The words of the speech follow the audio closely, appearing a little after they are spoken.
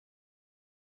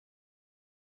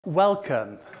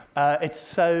Welcome. It's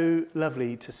so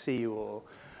lovely to see you all.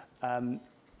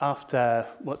 After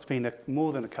what's been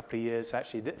more than a couple of years,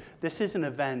 actually, this is an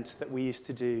event that we used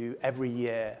to do every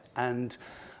year, and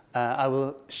I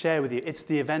will share with you, it's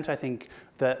the event I think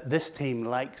that this team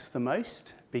likes the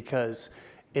most because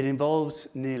it involves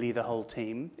nearly the whole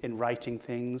team in writing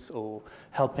things or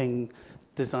helping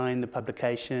design the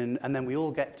publication, and then we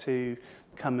all get to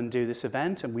come and do this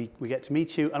event, and we get to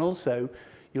meet you, and also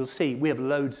you'll see we have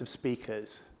loads of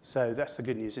speakers. So that's the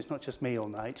good news. It's not just me all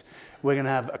night. We're going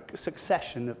to have a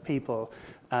succession of people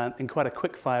in quite a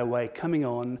quick-fire way coming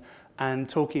on and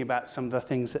talking about some of the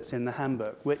things that's in the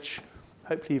handbook, which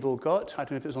hopefully you've all got. I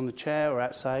don't know if it was on the chair or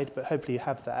outside, but hopefully you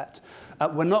have that.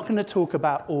 We're not going to talk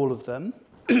about all of them.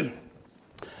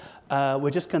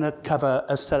 We're just going to cover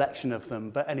a selection of them.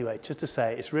 But anyway, just to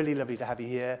say, it's really lovely to have you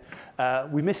here.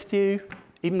 We missed you,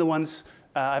 even the ones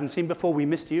I haven't seen before. We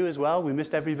missed you as well. We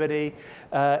missed everybody.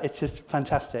 It's just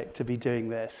fantastic to be doing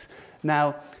this.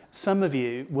 Now, some of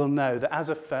you will know that as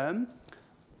a firm,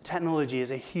 technology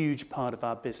is a huge part of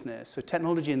our business. So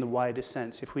technology in the widest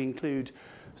sense, if we include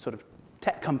sort of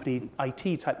tech company,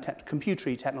 IT type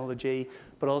computery technology,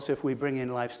 but also if we bring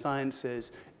in life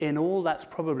sciences, in all that's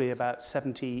probably about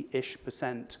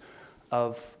 70-ish%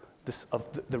 of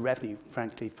the revenue,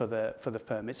 frankly, for the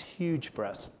firm. It's huge for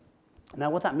us. Now,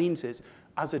 what that means is,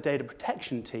 as a data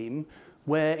protection team,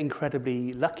 we're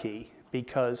incredibly lucky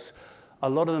because a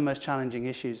lot of the most challenging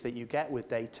issues that you get with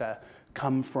data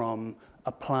come from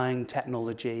applying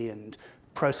technology and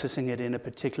processing it in a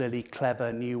particularly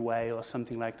clever new way or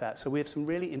something like that. So we have some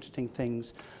really interesting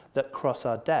things that cross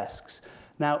our desks.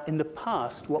 Now, in the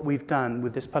past, what we've done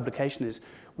with this publication is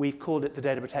we've called it the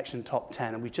Data Protection Top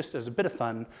 10, and we just, as a bit of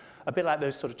fun, a bit like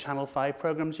those sort of Channel 5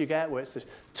 programs you get, where it's the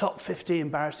top 50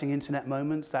 embarrassing internet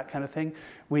moments, that kind of thing.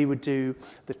 We would do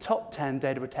the top 10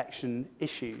 data protection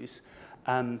issues,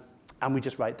 and we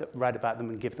just write about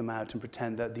them and give them out and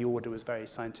pretend that the order was very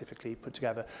scientifically put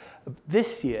together.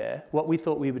 This year, what we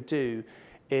thought we would do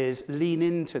is lean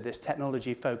into this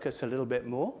technology focus a little bit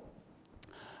more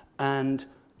and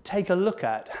take a look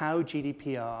at how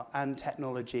GDPR and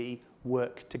technology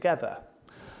work together.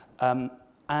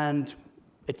 And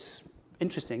it's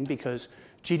interesting because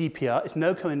GDPR, it's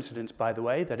no coincidence, by the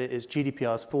way, that it is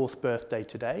GDPR's 4th birthday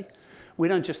today. We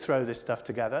don't just throw this stuff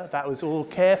together. That was all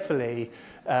carefully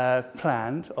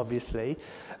planned, obviously.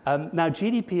 Now,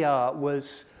 GDPR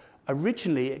was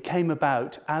originally, it came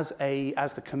about as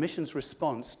the Commission's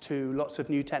response to lots of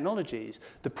new technologies.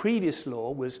 The previous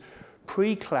law was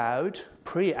pre-cloud,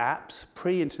 pre-apps,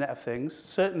 pre-Internet of Things,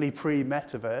 certainly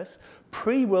pre-metaverse,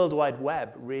 pre-World Wide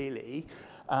Web, really.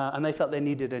 And they felt they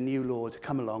needed a new law to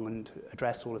come along and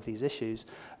address all of these issues,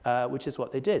 which is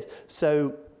what they did.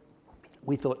 So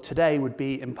we thought today would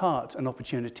be, in part, an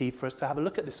opportunity for us to have a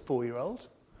look at this 4-year-old,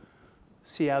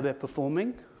 see how they're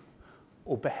performing,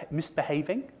 or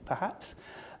misbehaving, perhaps.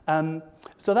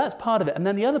 So that's part of it. And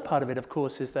then the other part of it, of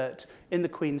course, is that in the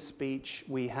Queen's speech,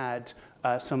 we had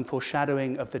some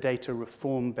foreshadowing of the data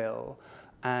reform bill.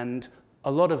 And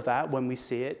a lot of that, when we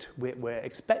see it, we're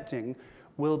expecting,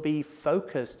 will be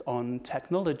focused on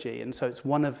technology. And so it's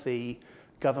one of the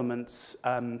government's,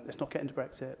 let's not get into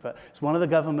Brexit, but it's one of the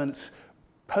government's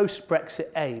post-Brexit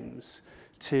aims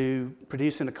to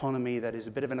produce an economy that is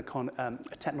a bit of a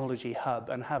technology hub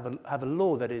and have a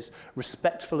law that is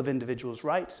respectful of individuals'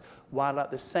 rights, while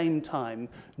at the same time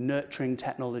nurturing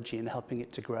technology and helping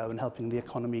it to grow and helping the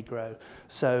economy grow.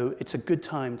 So it's a good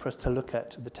time for us to look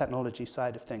at the technology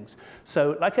side of things.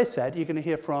 So like I said, you're going to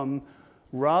hear from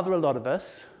rather a lot of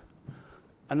us.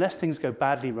 Unless things go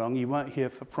badly wrong, you won't hear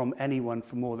from anyone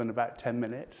for more than about 10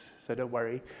 minutes, so don't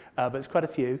worry. But it's quite a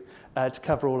few to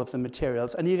cover all of the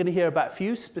materials. And you're going to hear about a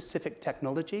few specific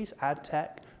technologies,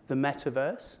 adtech, the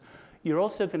metaverse. You're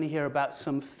also going to hear about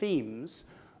some themes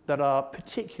that are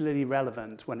particularly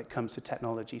relevant when it comes to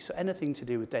technology. So anything to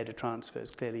do with data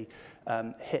transfers clearly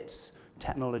hits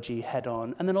technology head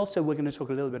on. And then also we're going to talk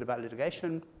a little bit about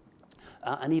litigation,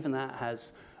 and even that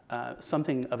has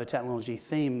something of a technology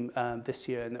theme this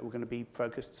year, and that we're going to be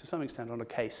focused to some extent on a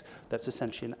case that's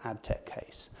essentially an ad tech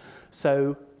case.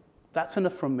 So that's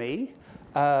enough from me.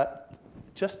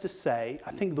 Just to say,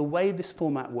 I think the way this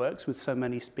format works with so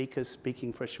many speakers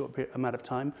speaking for a short amount of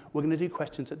time, we're going to do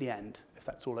questions at the end, if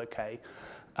that's all okay.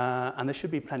 And there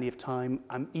should be plenty of time.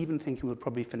 I'm even thinking we'll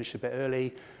probably finish a bit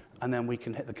early, and then we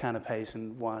can hit the canapes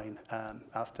and wine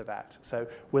after that. So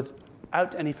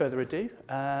without any further ado,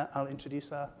 I'll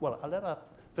let our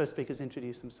first speakers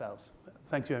introduce themselves.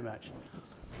 Thank you very much.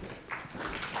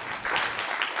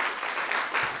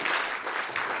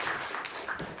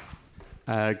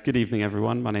 Good evening,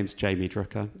 everyone. My name's Jamie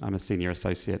Drucker. I'm a senior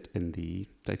associate in the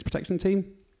data protection team.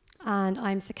 And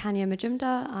I'm Sakanya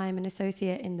Majumdar. I'm an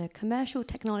associate in the commercial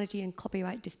technology and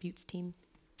copyright disputes team.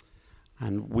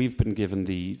 And we've been given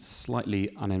the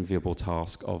slightly unenviable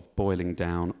task of boiling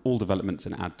down all developments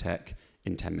in adtech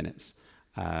in 10 minutes.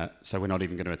 So we're not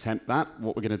even going to attempt that.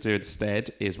 What we're going to do instead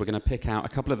is we're going to pick out a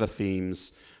couple of the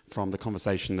themes from the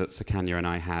conversation that Sakanya and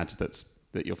I had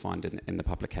that you'll find in the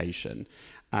publication.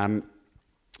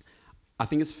 I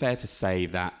think it's fair to say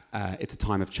that it's a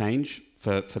time of change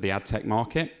for the adtech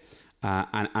market.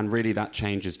 And really that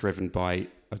change is driven by, I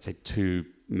would say, two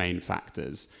main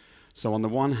factors. So on the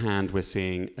one hand, we're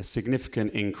seeing a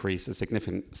significant increase, a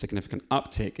significant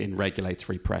uptick in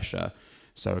regulatory pressure.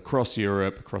 So across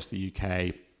Europe, across the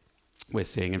UK, we're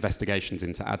seeing investigations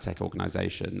into adtech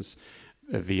organizations.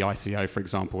 The ICO, for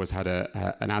example, has had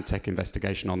an adtech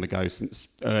investigation on the go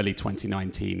since early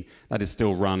 2019. That is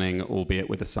still running, albeit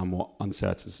with a somewhat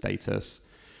uncertain status.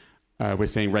 We're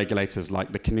seeing regulators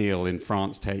like the CNIL in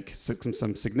France take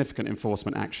some significant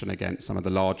enforcement action against some of the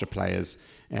larger players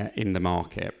in the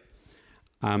market.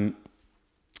 And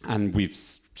we've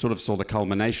sort of saw the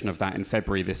culmination of that in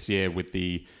February this year with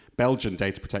the Belgian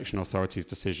Data Protection Authority's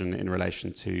decision in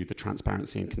relation to the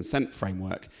transparency and consent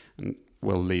framework. And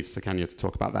we'll leave Sakanya to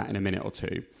talk about that in a minute or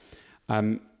two.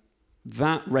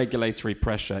 That regulatory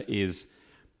pressure is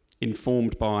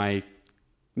informed by,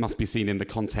 must be seen in the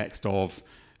context of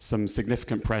some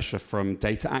significant pressure from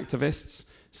data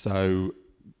activists. So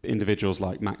individuals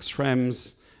like Max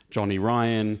Schrems, Johnny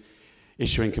Ryan,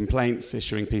 issuing complaints,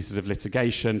 issuing pieces of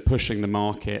litigation, pushing the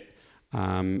market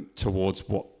towards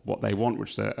what they want,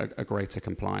 which is a greater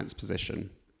compliance position.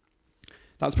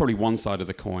 That's probably one side of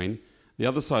the coin. The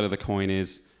other side of the coin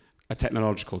is a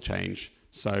technological change.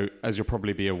 So as you'll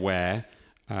probably be aware,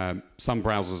 some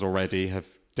browsers already have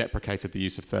deprecated the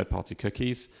use of third-party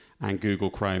cookies, and Google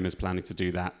Chrome is planning to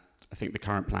do that. I think the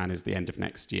current plan is the end of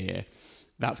next year.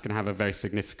 That's going to have a very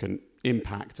significant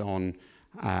impact on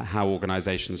how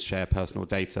organizations share personal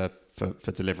data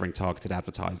for delivering targeted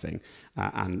advertising.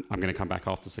 And I'm going to come back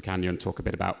after Sakanya and talk a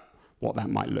bit about what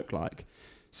that might look like.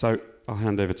 So I'll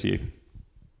hand over to you.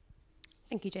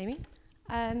 Thank you, Jamie.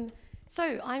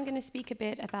 So I'm going to speak a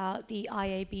bit about the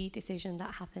IAB decision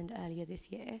that happened earlier this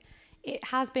year. It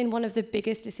has been one of the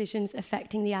biggest decisions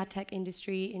affecting the adtech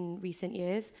industry in recent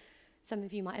years. Some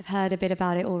of you might have heard a bit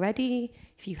about it already.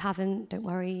 If you haven't, don't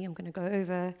worry, I'm going to go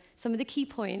over some of the key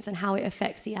points and how it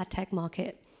affects the adtech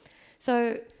market.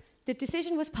 So the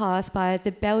decision was passed by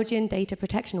the Belgian Data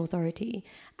Protection Authority,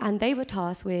 and they were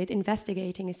tasked with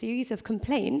investigating a series of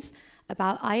complaints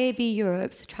about IAB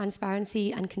Europe's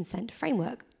Transparency and Consent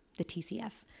Framework, the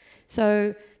TCF.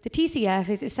 So the TCF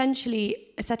is essentially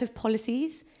a set of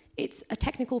policies. It's a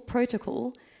technical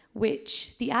protocol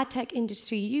which the adtech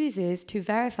industry uses to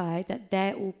verify that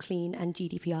they're all clean and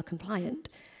GDPR compliant.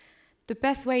 The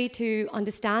best way to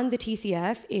understand the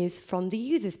TCF is from the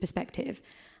user's perspective.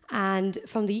 And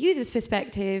from the user's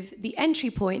perspective, the entry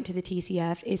point to the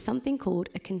TCF is something called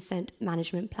a consent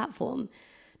management platform.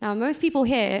 Now, most people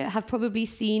here have probably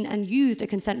seen and used a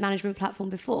consent management platform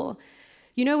before.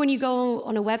 You know when you go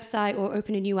on a website or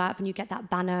open a new app and you get that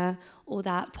banner or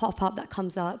that pop-up that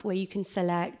comes up where you can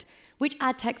select which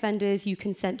ad tech vendors you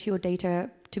consent to your data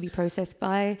to be processed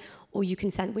by, or you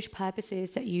consent which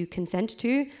purposes that you consent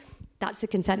to. That's a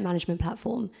consent management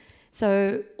platform.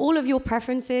 So all of your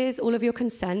preferences, all of your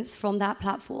consents from that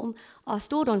platform are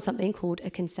stored on something called a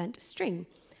consent string.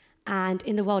 And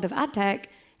in the world of ad tech,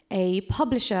 a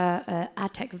publisher, an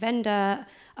ad tech vendor,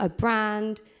 a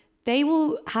brand, they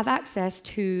will have access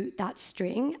to that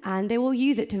string and they will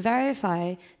use it to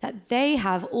verify that they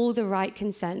have all the right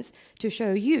consents to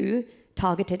show you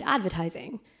targeted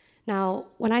advertising. Now,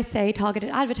 when I say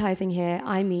targeted advertising here,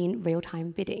 I mean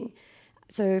real-time bidding.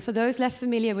 So for those less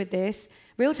familiar with this,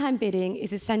 real-time bidding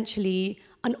is essentially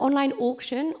an online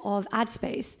auction of ad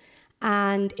space,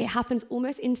 and it happens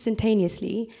almost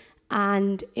instantaneously,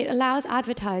 and it allows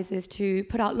advertisers to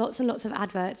put out lots and lots of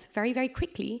adverts very, very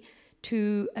quickly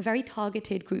to a very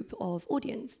targeted group of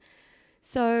audience.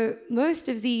 So most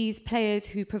of these players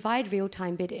who provide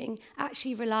real-time bidding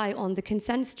actually rely on the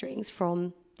consent strings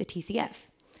from the TCF,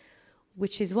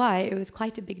 which is why it was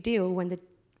quite a big deal when the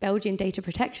Belgian Data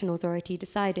Protection Authority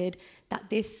decided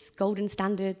that this golden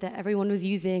standard that everyone was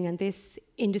using and this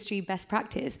industry best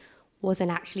practice wasn't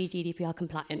actually GDPR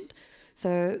compliant.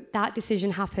 So that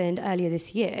decision happened earlier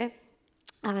this year,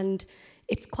 and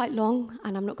it's quite long,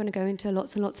 and I'm not going to go into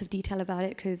lots and lots of detail about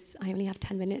it because I only have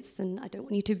 10 minutes and I don't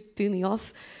want you to boo me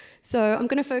off. So I'm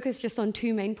going to focus just on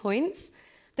two main points.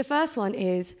 The first one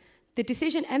is the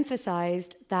decision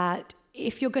emphasized that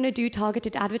if you're going to do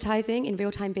targeted advertising in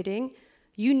real-time bidding,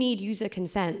 you need user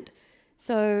consent.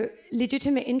 So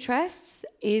legitimate interests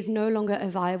is no longer a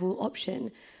viable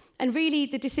option. And really,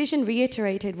 the decision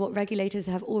reiterated what regulators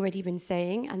have already been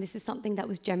saying, and this is something that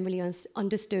was generally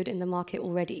understood in the market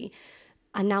already.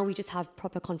 And now we just have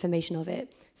proper confirmation of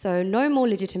it. So no more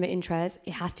legitimate interest,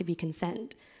 it has to be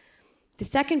consent. The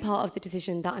second part of the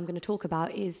decision that I'm going to talk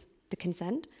about is the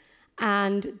consent,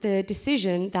 and the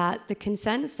decision that the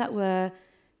consents that were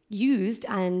used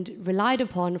and relied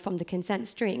upon from the consent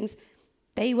strings,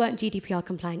 they weren't GDPR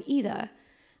compliant either.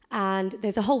 And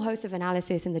there's a whole host of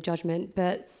analysis in the judgment,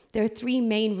 but there are three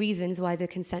main reasons why the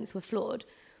consents were flawed.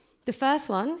 The first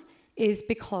one is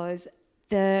because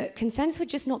the consents were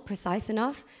just not precise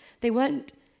enough. They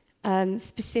weren't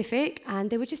specific, and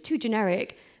they were just too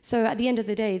generic. So at the end of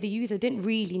the day, the user didn't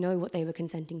really know what they were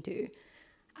consenting to.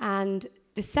 And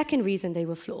the second reason they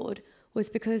were flawed was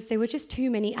because there were just too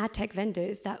many ad tech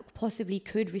vendors that possibly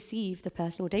could receive the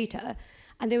personal data.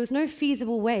 And there was no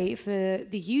feasible way for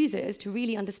the users to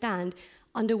really understand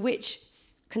under which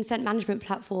consent management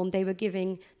platform they were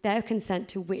giving their consent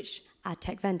to which ad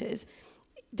tech vendors.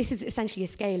 This is essentially a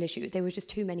scale issue. There were just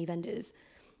too many vendors.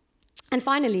 And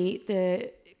finally,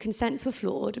 the consents were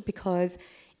flawed because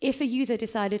if a user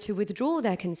decided to withdraw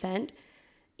their consent,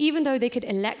 even though they could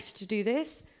elect to do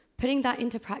this, putting that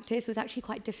into practice was actually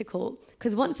quite difficult,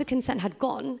 because once the consent had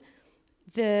gone,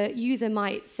 the user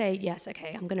might say, yes,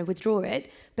 okay, I'm going to withdraw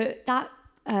it, but that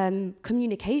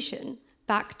communication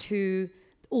back to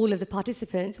all of the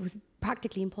participants was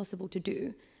practically impossible to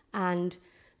do. And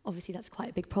obviously that's quite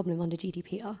a big problem under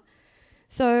GDPR.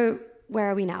 So where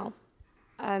are we now?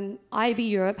 IAB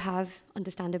Europe have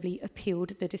understandably appealed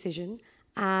the decision,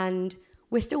 and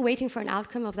we're still waiting for an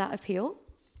outcome of that appeal.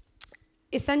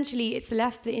 Essentially, it's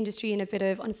left the industry in a bit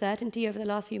of uncertainty over the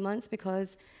last few months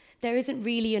because there isn't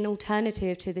really an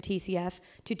alternative to the TCF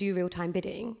to do real-time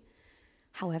bidding.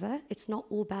 However, it's not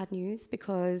all bad news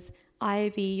because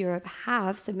IAB Europe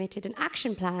have submitted an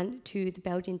action plan to the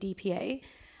Belgian DPA,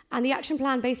 and the action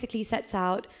plan basically sets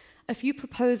out a few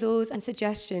proposals and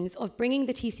suggestions of bringing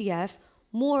the TCF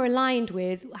more aligned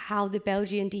with how the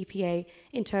Belgian DPA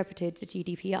interpreted the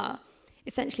GDPR.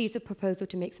 Essentially, it's a proposal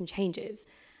to make some changes.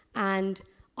 And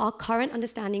our current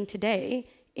understanding today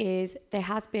is there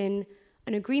has been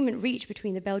an agreement reached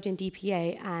between the Belgian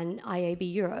DPA and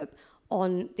IAB Europe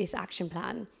on this action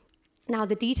plan. Now,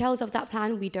 the details of that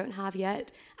plan we don't have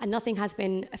yet, and nothing has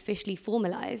been officially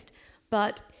formalized,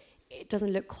 but it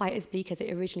doesn't look quite as bleak as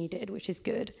it originally did, which is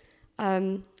good.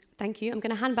 Thank you. I'm going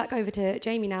to hand back over to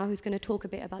Jamie now, who's going to talk a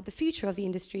bit about the future of the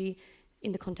industry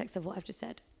in the context of what I've just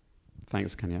said.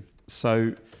 Thanks, Kenya.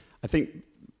 So I think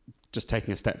just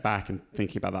taking a step back and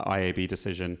thinking about that IAB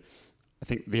decision, I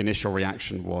think the initial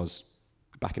reaction was,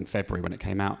 back in February when it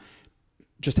came out,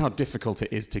 just how difficult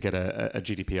it is to get a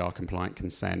GDPR compliant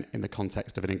consent in the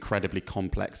context of an incredibly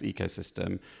complex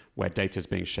ecosystem where data is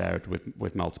being shared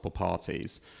with multiple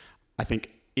parties. I think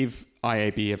if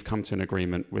IAB have come to an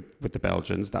agreement with the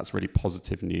Belgians, that's really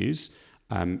positive news.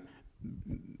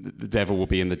 The devil will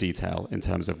be in the detail in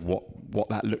terms of what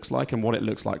that looks like and what it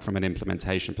looks like from an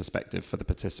implementation perspective for the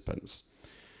participants.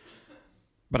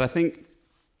 But I think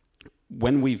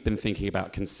when we've been thinking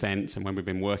about consent and when we've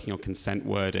been working on consent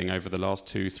wording over the last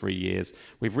 2-3 years,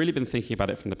 we've really been thinking about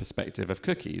it from the perspective of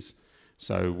cookies.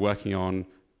 So working on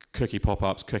cookie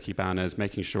pop-ups, cookie banners,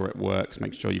 making sure it works,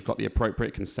 making sure you've got the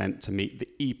appropriate consent to meet the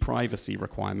e-privacy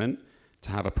requirement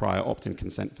to have a prior opt-in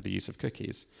consent for the use of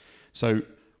cookies. So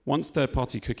once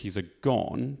third-party cookies are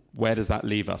gone, where does that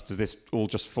leave us? Does this all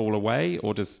just fall away,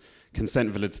 or does consent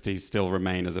validity still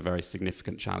remain as a very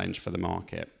significant challenge for the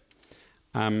market?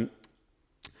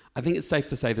 I think it's safe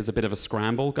to say there's a bit of a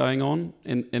scramble going on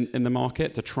in the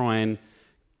market to try and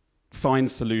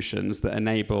find solutions that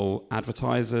enable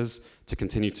advertisers to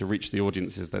continue to reach the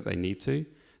audiences that they need to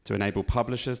enable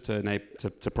publishers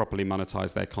to properly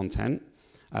monetize their content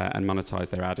and monetize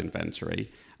their ad inventory,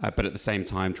 but at the same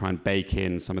time try and bake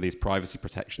in some of these privacy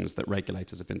protections that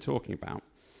regulators have been talking about.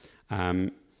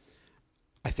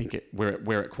 I think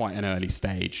we're at quite an early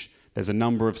stage. There's a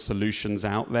number of solutions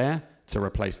out there to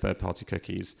replace third-party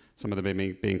cookies. Some of them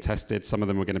are being tested. Some of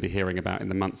them we're going to be hearing about in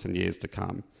the months and years to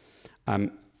come.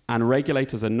 And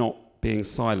regulators are not being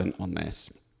silent on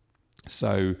this.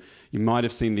 So you might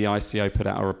have seen the ICO put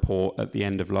out a report at the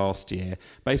end of last year,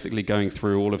 basically going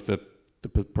through all of the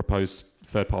proposed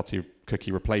third-party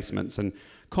cookie replacements and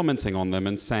commenting on them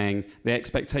and saying the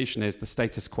expectation is the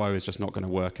status quo is just not going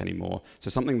to work anymore. So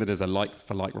something that is a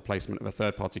like-for-like replacement of a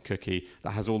third-party cookie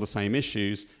that has all the same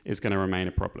issues is going to remain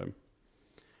a problem.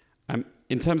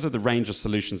 In terms of the range of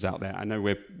solutions out there, I know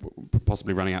we're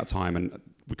possibly running out of time and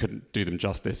we couldn't do them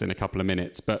justice in a couple of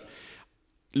minutes, but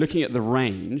looking at the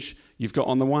range, you've got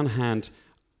on the one hand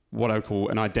what I would call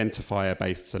an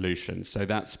identifier-based solution. So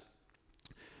that's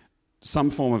some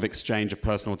form of exchange of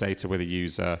personal data with a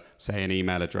user, say an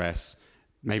email address.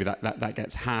 Maybe that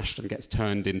gets hashed and gets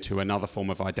turned into another form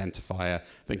of identifier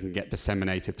that can get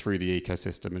disseminated through the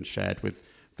ecosystem and shared with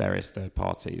various third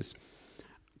parties.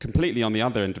 Completely on the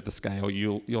other end of the scale,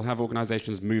 you'll have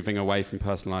organizations moving away from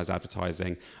personalized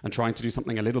advertising and trying to do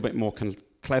something a little bit more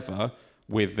clever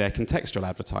with their contextual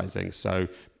advertising, so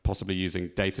possibly using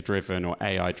data-driven or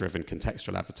AI-driven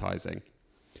contextual advertising.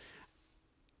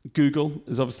 Google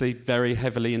is obviously very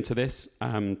heavily into this.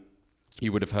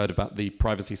 You would have heard about the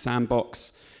privacy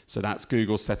sandbox. So that's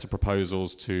Google's set of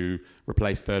proposals to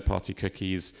replace third-party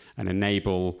cookies and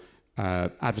enable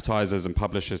advertisers and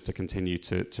publishers to continue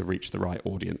to reach the right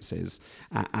audiences.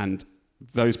 And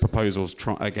those proposals,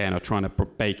 again, are trying to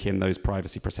bake in those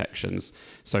privacy protections.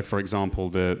 So, for example,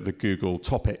 the Google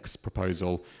Topics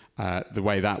proposal, the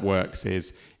way that works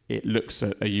is it looks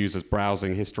at a user's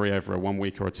browsing history over a 1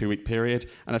 week or a 2 week period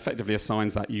and effectively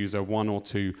assigns that user 1 or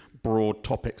 2 broad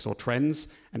topics or trends.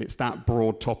 And it's that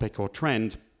broad topic or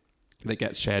trend that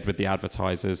gets shared with the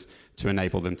advertisers to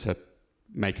enable them to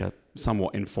make a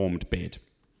somewhat informed bid.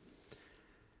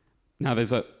 Now,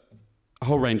 there's a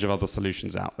whole range of other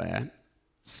solutions out there.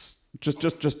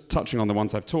 Just touching on the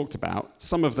ones I've talked about,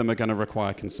 some of them are going to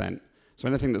require consent. So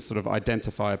anything that's sort of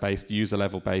identifier-based,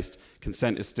 user-level-based,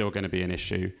 consent is still going to be an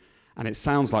issue. And it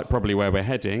sounds like probably where we're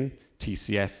heading,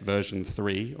 TCF version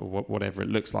 3, or whatever it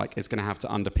looks like, is going to have to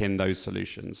underpin those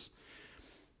solutions.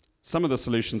 Some of the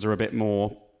solutions are a bit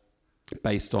more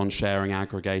based on sharing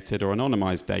aggregated or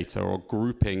anonymized data or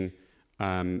grouping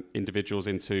individuals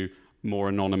into more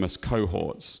anonymous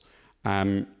cohorts.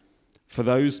 For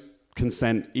those,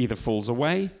 consent either falls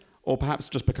away or perhaps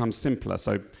just becomes simpler.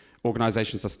 So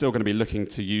organizations are still going to be looking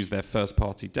to use their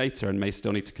first-party data and may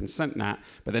still need to consent that,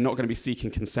 but they're not going to be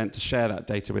seeking consent to share that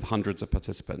data with hundreds of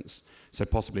participants. So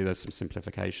possibly there's some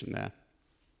simplification there.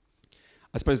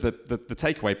 I suppose the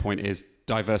takeaway point is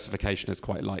diversification is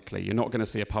quite likely. You're not going to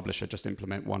see a publisher just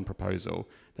implement one proposal.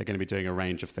 They're going to be doing a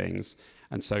range of things.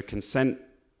 And so consent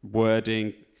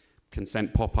wording,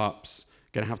 consent pop-ups,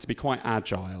 going to have to be quite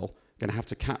agile, going to have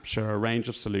to capture a range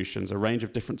of solutions, a range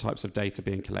of different types of data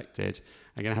being collected,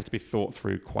 and going to have to be thought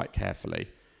through quite carefully.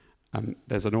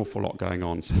 There's an awful lot going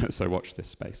on, so watch this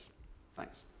space.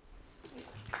 Thanks.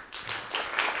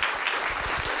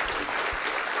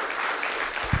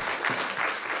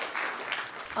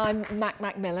 I'm Mac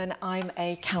Macmillan. I'm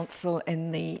a counsel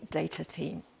in the data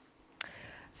team.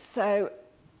 So,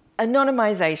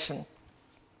 anonymisation.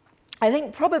 I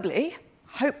think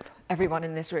hope everyone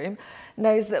in this room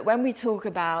knows that when we talk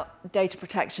about data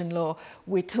protection law,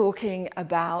 we're talking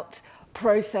about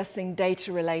processing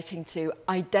data relating to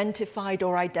identified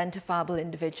or identifiable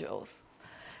individuals.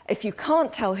 If you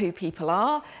can't tell who people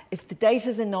are, if the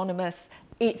data's anonymous,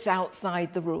 it's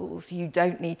outside the rules. You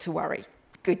don't need to worry.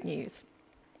 Good news.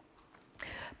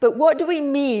 But what do we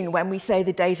mean when we say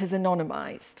the data's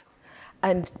anonymized?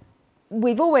 And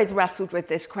we've always wrestled with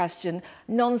this question.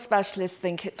 Non-specialists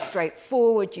think it's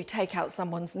straightforward. You take out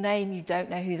someone's name, you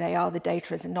don't know who they are, the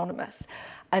data is anonymous.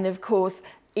 And of course,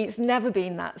 it's never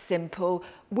been that simple.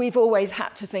 We've always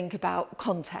had to think about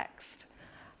context.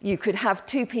 You could have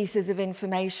 2 pieces of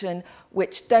information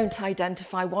which don't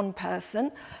identify one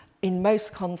person in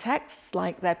most contexts,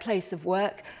 like their place of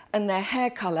work and their hair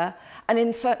color, and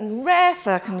in certain rare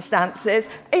circumstances,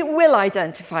 it will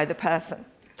identify the person.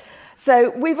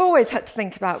 So we've always had to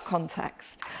think about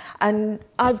context. And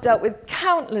I've dealt with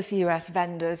countless US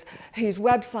vendors whose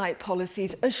website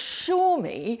policies assure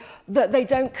me that they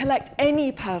don't collect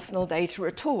any personal data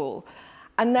at all.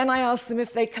 And then I ask them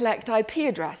if they collect IP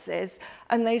addresses,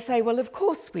 and they say, well, of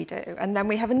course we do. And then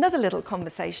we have another little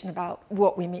conversation about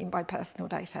what we mean by personal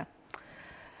data.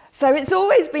 So it's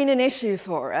always been an issue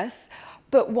for us,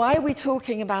 but why are we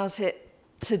talking about it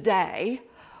today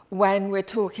when we're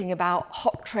talking about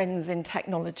hot trends in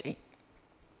technology?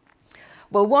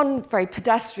 Well, one very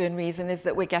pedestrian reason is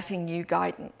that we're getting new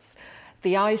guidance.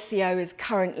 The ICO is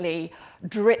currently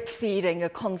drip-feeding a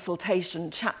consultation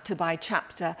chapter by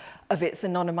chapter of its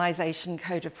anonymization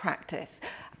code of practice.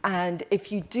 And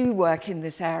if you do work in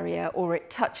this area or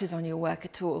it touches on your work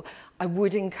at all, I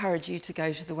would encourage you to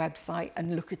go to the website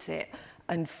and look at it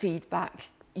and feed back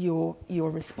your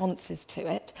responses to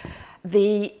it.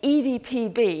 The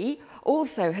EDPB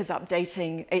also is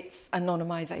updating its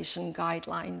anonymization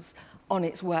guidelines on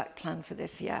its work plan for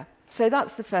this year. So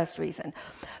that's the first reason.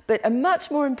 But a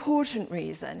much more important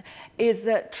reason is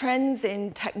that trends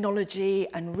in technology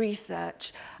and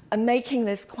research are making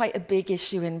this quite a big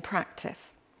issue in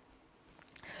practice.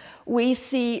 We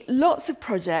see lots of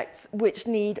projects which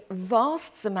need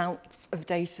vast amounts of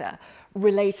data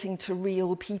relating to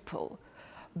real people,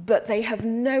 but they have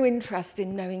no interest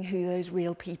in knowing who those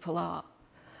real people are.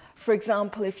 For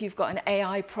example, if you've got an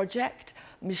AI project,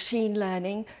 machine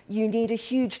learning, you need a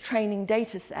huge training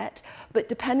data set, but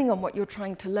depending on what you're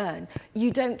trying to learn,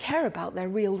 you don't care about their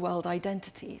real-world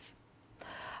identities.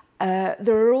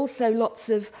 There are also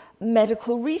lots of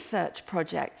medical research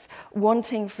projects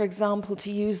wanting, for example,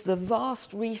 to use the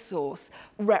vast resource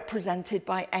represented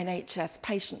by NHS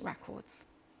patient records.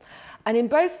 And in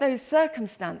both those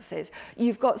circumstances,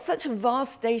 you've got such a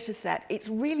vast data set, it's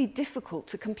really difficult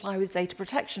to comply with data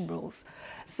protection rules.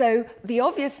 So the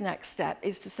obvious next step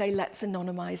is to say, let's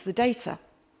anonymize the data.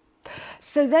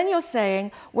 So then you're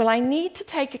saying, well, I need to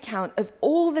take account of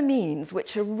all the means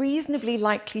which are reasonably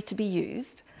likely to be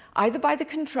used, either by the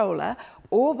controller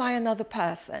or by another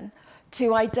person,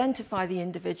 to identify the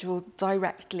individual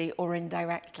directly or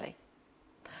indirectly.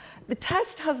 The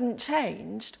test hasn't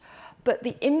changed, but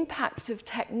the impact of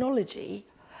technology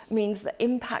means the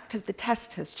impact of the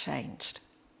test has changed.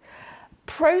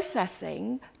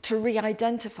 Processing to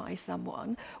re-identify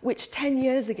someone, which 10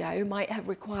 years ago might have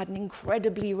required an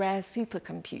incredibly rare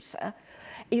supercomputer,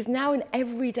 is now an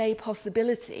everyday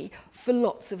possibility for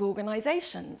lots of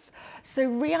organizations. So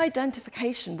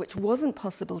re-identification, which wasn't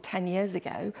possible 10 years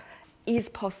ago, is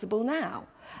possible now.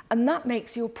 And that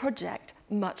makes your project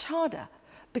much harder,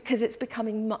 because it's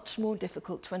becoming much more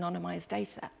difficult to anonymize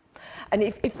data. And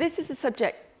if this is a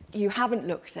subject you haven't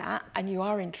looked at and you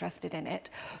are interested in it,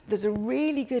 there's a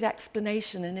really good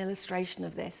explanation and illustration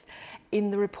of this in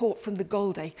the report from the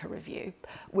Goldacre Review,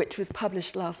 which was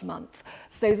published last month.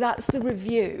 So that's the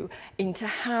review into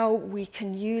how we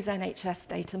can use NHS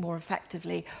data more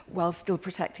effectively while still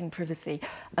protecting privacy.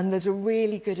 And there's a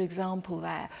really good example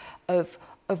there of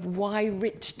why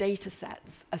rich data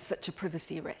sets are such a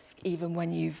privacy risk, even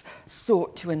when you've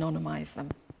sought to anonymize them.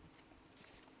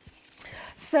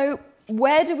 So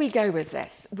where do we go with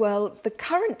this? Well, the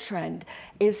current trend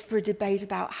is for a debate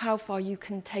about how far you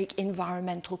can take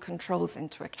environmental controls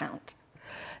into account.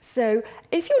 So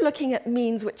if you're looking at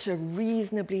means which are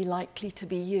reasonably likely to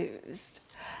be used,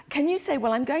 can you say,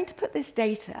 well, I'm going to put this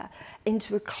data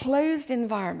into a closed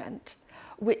environment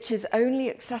which is only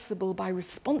accessible by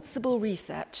responsible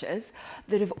researchers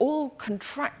that have all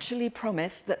contractually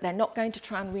promised that they're not going to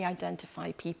try and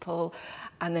re-identify people,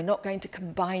 and they're not going to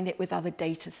combine it with other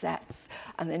data sets,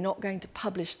 and they're not going to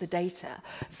publish the data.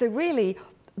 So really,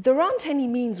 there aren't any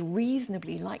means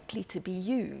reasonably likely to be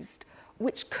used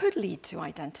which could lead to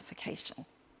identification.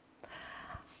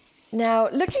 Now,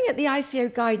 looking at the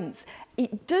ICO guidance,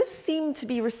 it does seem to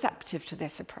be receptive to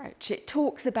this approach. It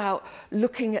talks about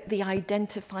looking at the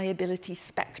identifiability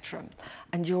spectrum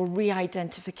and your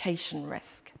re-identification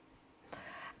risk.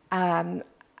 And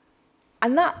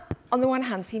that, on the one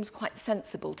hand, seems quite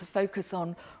sensible to focus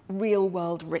on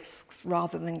real-world risks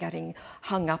rather than getting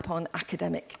hung up on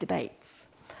academic debates.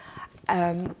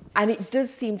 And it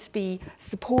does seem to be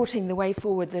supporting the way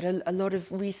forward that a lot of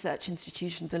research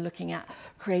institutions are looking at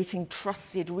creating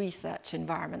trusted research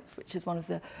environments, which is one of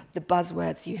the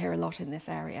buzzwords you hear a lot in this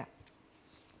area.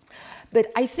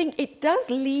 But I think it does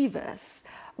leave us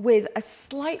with a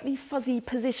slightly fuzzy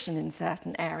position in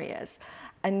certain areas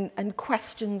and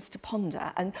questions to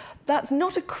ponder. And that's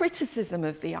not a criticism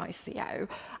of the ICO.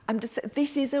 I'm just saying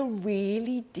this is a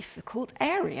really difficult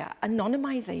area.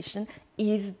 Anonymization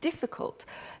is difficult.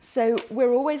 So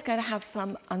we're always going to have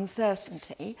some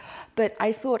uncertainty, but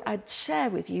I thought I'd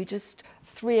share with you just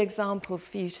 3 examples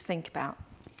for you to think about.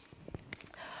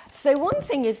 So one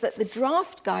thing is that the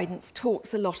draft guidance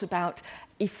talks a lot about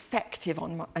effective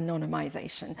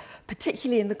anonymization,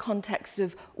 particularly in the context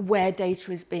of where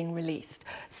data is being released.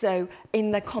 So in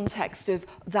the context of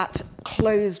that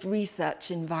closed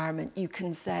research environment, you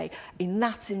can say, in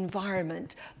that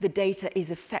environment, the data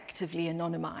is effectively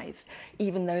anonymized,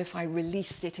 even though if I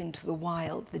released it into the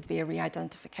wild, there'd be a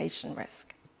re-identification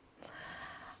risk.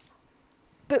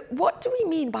 But what do we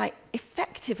mean by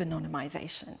effective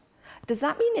anonymization? Does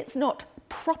that mean it's not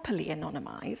properly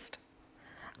anonymized?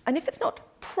 And if it's not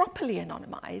properly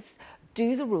anonymized,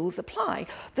 do the rules apply?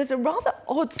 There's a rather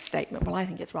odd statement, well, I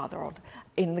think it's rather odd,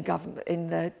 in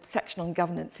the section on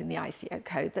governance in the ICO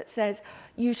code that says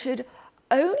you should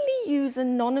only use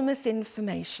anonymous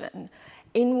information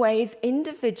in ways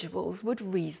individuals would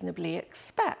reasonably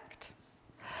expect.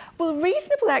 Well,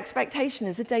 reasonable expectation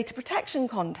is a data protection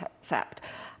concept.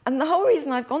 And the whole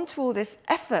reason I've gone to all this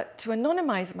effort to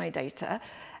anonymize my data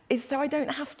is so I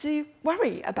don't have to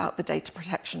worry about the data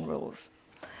protection rules.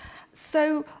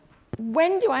 So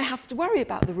when do I have to worry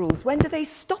about the rules? When do they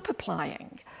stop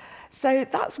applying? So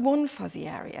that's one fuzzy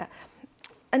area.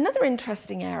 Another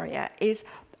interesting area is,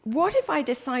 what if I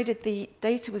decided the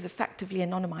data was effectively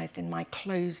anonymized in my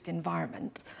closed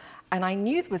environment, and I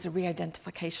knew there was a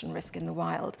re-identification risk in the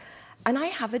wild, and I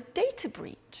have a data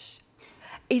breach?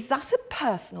 Is that a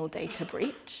personal data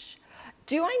breach?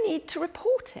 Do I need to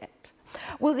report it?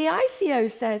 Well, the ICO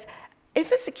says,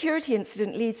 if a security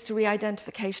incident leads to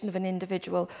re-identification of an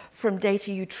individual from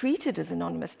data you treated as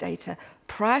anonymous data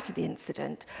prior to the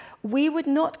incident, we would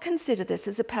not consider this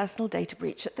as a personal data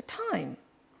breach at the time.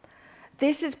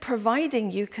 This is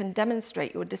providing you can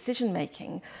demonstrate your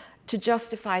decision-making to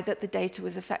justify that the data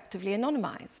was effectively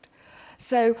anonymized.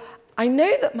 So I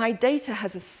know that my data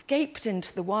has escaped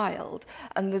into the wild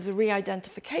and there's a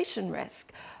re-identification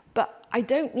risk, but I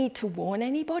don't need to warn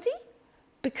anybody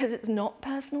because it's not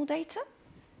personal data?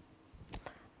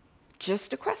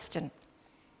 Just a question.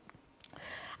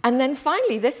 And then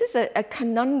finally, this is a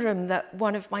conundrum that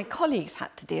one of my colleagues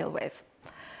had to deal with.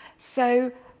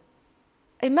 So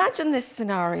imagine this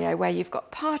scenario where you've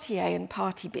got party A and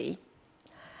party B,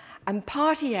 and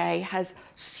party A has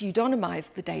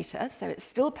pseudonymized the data, so it's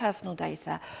still personal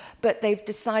data, but they've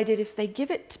decided if they give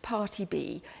it to party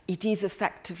B, it is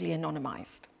effectively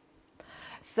anonymized.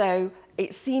 So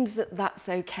it seems that that's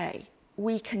okay.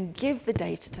 We can give the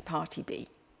data to party B.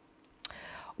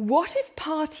 What if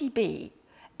party B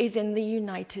is in the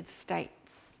United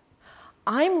States?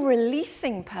 I'm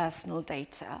releasing personal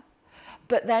data,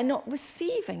 but they're not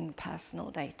receiving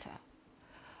personal data.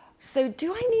 So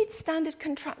do I need standard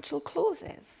contractual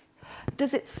clauses?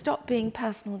 Does it stop being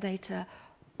personal data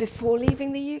before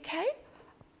leaving the UK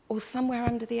or somewhere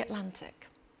under the Atlantic?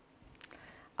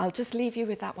 I'll just leave you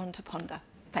with that one to ponder.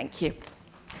 Thank you.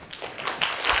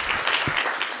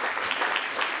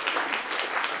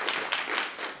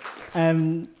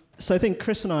 So I think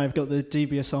Chris and I have got the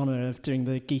dubious honour of doing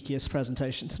the geekiest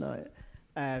presentation tonight.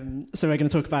 So we're going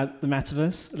to talk about the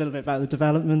metaverse, a little bit about the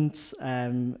development,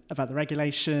 about the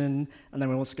regulation, and then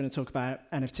we're also going to talk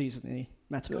about NFTs in the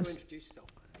metaverse. Introduce yourself.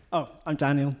 Oh, I'm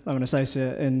Daniel. I'm an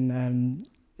associate in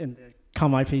the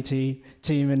Com IPT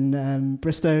team in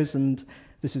Bristows, and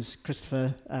this is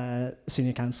Christopher,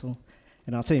 senior counsel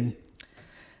in our team.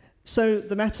 So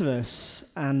the metaverse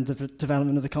and the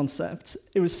development of the concept,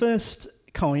 it was first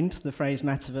coined, the phrase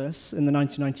metaverse, in the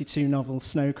 1992 novel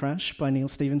Snow Crash by Neil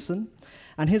Stephenson.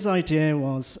 And his idea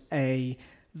was a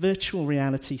virtual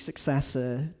reality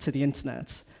successor to the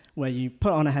internet, where you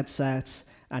put on a headset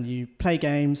and you play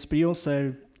games, but you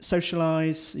also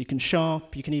socialize, you can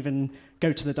shop, you can even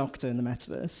go to the doctor in the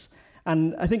metaverse.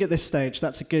 And I think at this stage,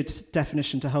 that's a good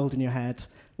definition to hold in your head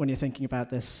when you're thinking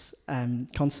about this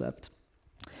concept.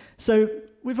 So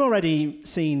we've already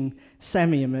seen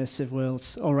semi-immersive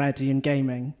worlds already in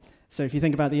gaming. So if you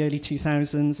think about the early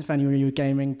 2000s, if any of you were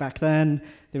gaming back then,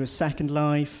 there was Second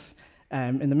Life.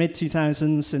 In the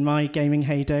mid-2000s, in my gaming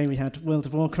heyday, we had World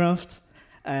of Warcraft.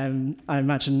 I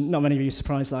imagine not many of you are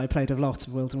surprised that I played a lot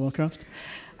of World of Warcraft.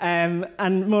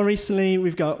 And more recently,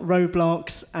 we've got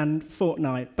Roblox and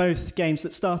Fortnite, both games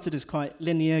that started as quite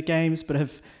linear games, but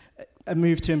have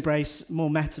moved to embrace more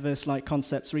metaverse-like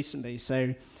concepts recently.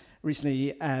 So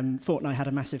recently, Fortnite had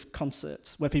a massive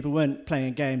concert where people weren't playing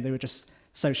a game, they were just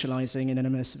socializing in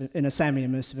a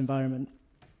semi-immersive environment.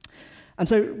 And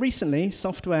so recently,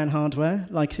 software and hardware,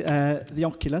 like the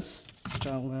Oculus, which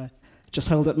I'll just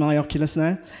hold up my Oculus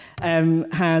now,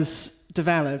 has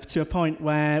developed to a point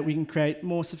where we can create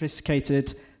more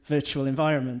sophisticated virtual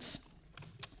environments,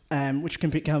 which can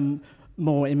become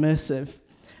more immersive.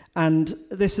 And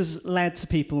this has led to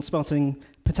people spotting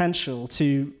potential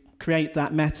to create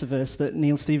that metaverse that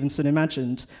Neil Stephenson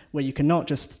imagined, where you can not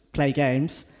just play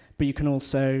games, but you can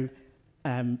also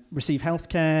receive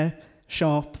healthcare,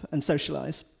 shop, and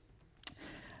socialize.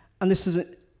 And this is,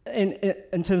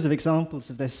 in terms of examples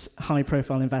of this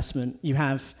high-profile investment, you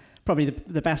have probably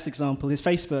the best example is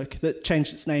Facebook, that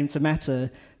changed its name to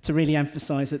Meta to really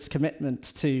emphasize its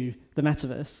commitment to the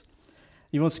metaverse.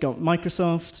 You've also got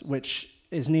Microsoft, which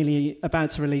is nearly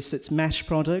about to release its Mesh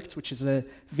product, which is a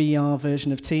VR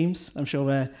version of Teams. I'm sure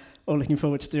we're all looking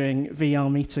forward to doing VR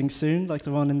meetings soon, like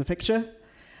the one in the picture.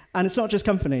 And it's not just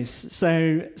companies.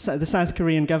 So the South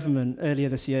Korean government earlier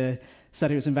this year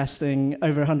said it was investing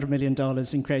over $100 million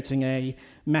in creating a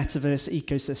metaverse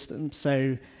ecosystem,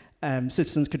 so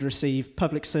citizens could receive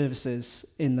public services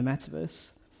in the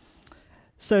metaverse.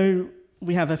 So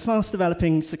we have a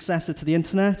fast-developing successor to the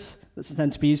internet that's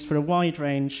intended to be used for a wide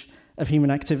range of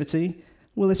human activity,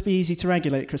 Will this be easy to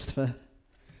regulate, Christopher?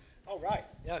 Oh, right.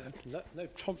 Yeah, no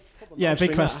problem. Yeah,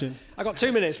 big question. I got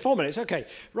 2 minutes, 4 minutes. Okay.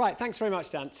 Right. Thanks very much,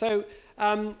 Dan. So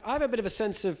I have a bit of a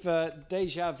sense of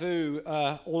déjà vu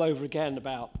all over again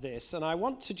about this. And I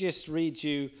want to just read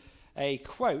you a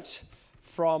quote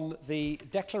from the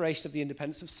Declaration of the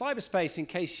Independence of Cyberspace, in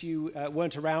case you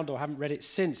weren't around or haven't read it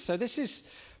since. So this is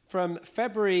from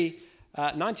February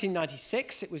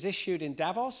 1996. It was issued in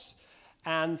Davos.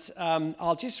 And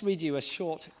I'll just read you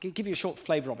give you a short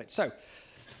flavor of it. So,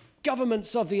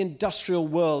 governments of the industrial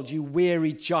world, you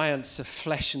weary giants of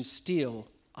flesh and steel,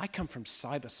 I come from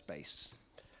cyberspace,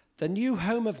 the new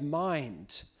home of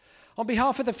mind. On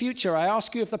behalf of the future, I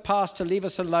ask you of the past to leave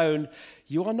us alone.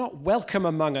 You are not welcome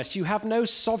among us. You have no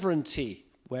sovereignty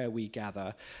where we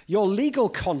gather. Your legal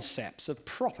concepts of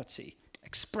property,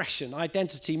 expression,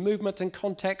 identity, movement, and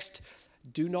context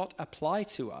do not apply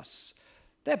to us.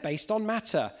 They're based on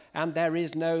matter, and there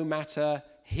is no matter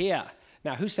here.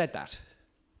 Now, who said that?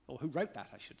 Or who wrote that,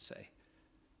 I should say?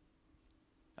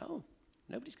 Oh,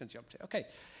 nobody's going to jump to it. Okay.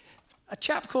 A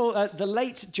chap called the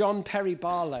late John Perry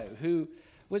Barlow, who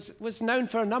was known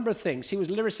for a number of things. He was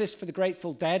lyricist for the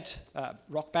Grateful Dead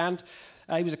rock band.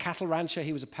 He was a cattle rancher.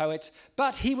 He was a poet.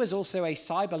 But he was also a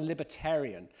cyber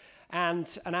libertarian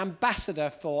and an ambassador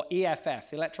for EFF,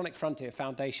 the Electronic Frontier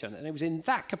Foundation. And it was in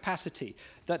that capacity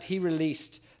that he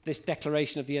released this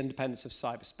Declaration of the Independence of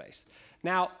Cyberspace.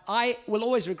 Now, I will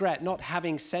always regret not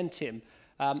having sent him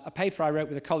a paper I wrote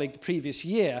with a colleague the previous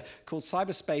year called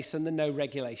Cyberspace and the No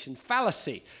Regulation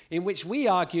Fallacy, in which we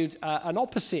argued an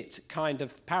opposite kind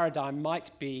of paradigm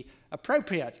might be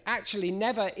appropriate. Actually,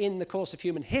 never in the course of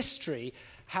human history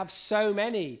have so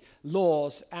many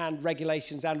laws and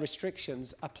regulations and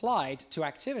restrictions applied to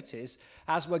activities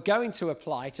as we're going to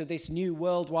apply to this new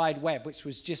World Wide Web, which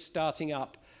was just starting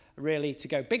up really to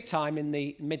go big time in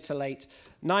the mid to late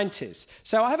 90s.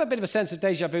 So I have a bit of a sense of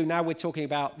déjà vu now we're talking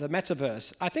about the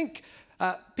metaverse. I think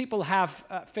people have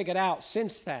figured out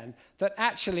since then that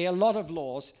actually a lot of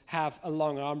laws have a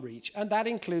long arm reach. And that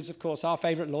includes, of course, our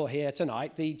favorite law here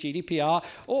tonight, the GDPR,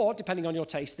 or, depending on your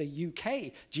taste, the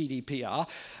UK GDPR.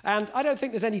 And I don't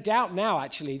think there's any doubt now,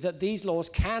 actually, that these laws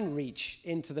can reach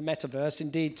into the metaverse,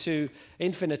 indeed to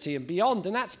infinity and beyond.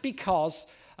 And that's because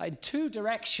in two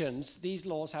directions, these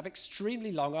laws have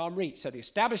extremely long arm reach. So the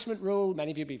establishment rule,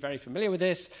 many of you will be very familiar with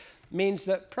this, means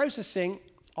that processing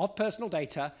of personal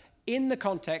data in the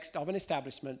context of an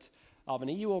establishment, of an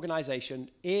EU organization,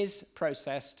 is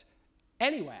processed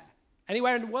anywhere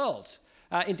in the world.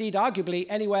 Indeed, arguably,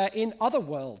 anywhere in other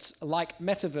worlds, like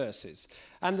metaverses.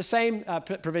 And the same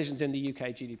provisions in the UK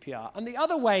GDPR. And the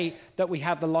other way that we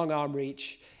have the long arm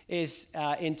reach is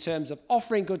in terms of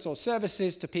offering goods or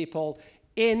services to people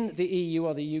in the EU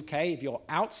or the UK, if you're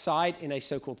outside in a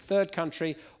so-called third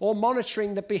country, or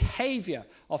monitoring the behavior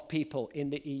of people in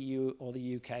the EU or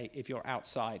the UK if you're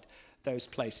outside those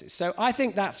places. So I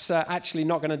think that's actually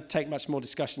not going to take much more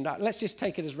discussion. Let's just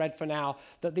take it as read for now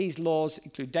that these laws,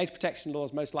 include data protection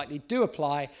laws, most likely do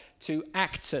apply to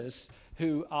actors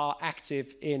who are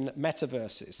active in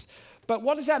metaverses. But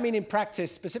what does that mean in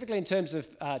practice, specifically in terms of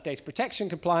data protection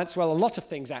compliance? Well, a lot of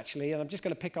things, actually, and I'm just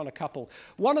going to pick on a couple.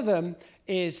 One of them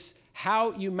is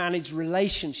how you manage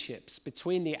relationships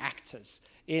between the actors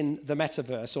in the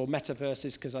metaverse, or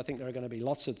metaverses, because I think there are going to be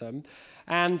lots of them.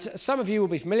 And some of you will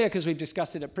be familiar, because we've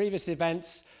discussed it at previous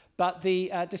events, but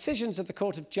the decisions of the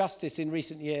Court of Justice in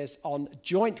recent years on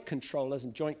joint controllers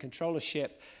and joint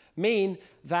controllership mean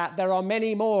that there are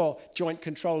many more joint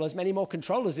controllers, many more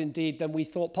controllers indeed than we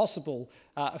thought possible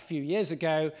a few years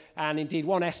ago. And indeed,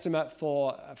 one estimate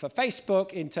for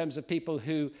Facebook in terms of people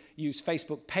who use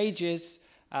Facebook pages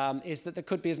is that there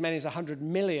could be as many as 100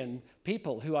 million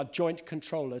people who are joint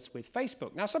controllers with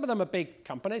Facebook. Now, some of them are big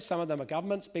companies, some of them are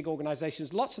governments, big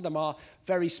organizations, lots of them are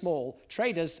very small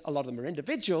traders, a lot of them are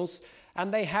individuals,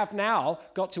 and they have now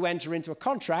got to enter into a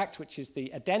contract, which is the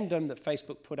addendum that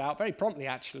Facebook put out very promptly,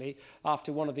 actually,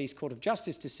 after one of these Court of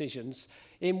Justice decisions,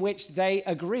 in which they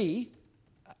agree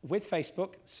with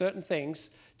Facebook certain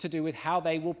things to do with how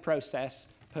they will process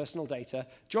personal data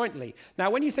jointly. Now,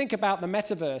 when you think about the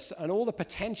metaverse and all the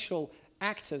potential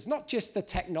actors, not just the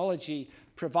technology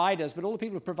providers, but all the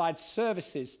people who provide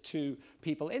services to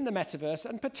people in the metaverse,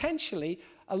 and potentially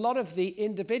a lot of the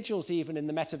individuals even in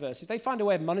the metaverse, if they find a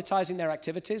way of monetizing their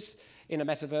activities in a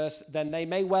metaverse, then they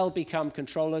may well become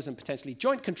controllers and potentially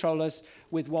joint controllers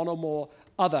with one or more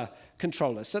other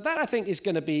controllers. So that, I think, is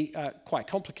going to be quite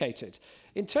complicated.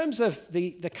 In terms of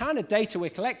the kind of data we're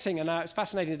collecting, and it's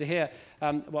fascinating to hear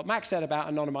what Max said about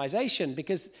anonymization,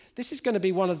 because this is going to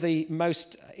be one of the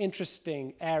most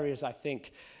interesting areas, I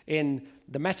think, in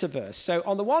the metaverse. So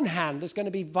on the one hand, there's going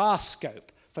to be vast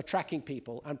scope for tracking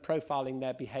people and profiling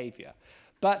their behavior.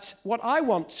 But what I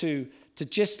want to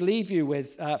just leave you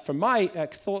with from my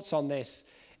thoughts on this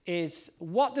is,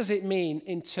 what does it mean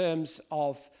in terms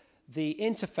of the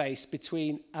interface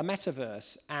between a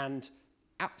metaverse and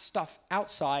stuff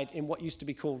outside in what used to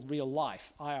be called real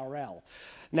life, IRL.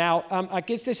 Now, I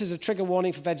guess this is a trigger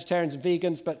warning for vegetarians and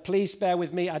vegans, but please bear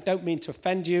with me. I don't mean to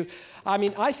offend you. I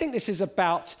mean, I think this is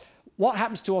about what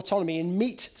happens to autonomy in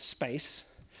meat space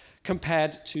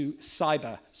compared to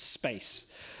cyber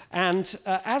space. And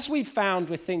as we've found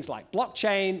with things like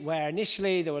blockchain, where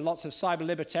initially there were lots of cyber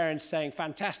libertarians saying,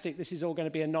 fantastic, this is all going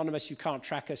to be anonymous, you can't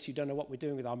track us, you don't know what we're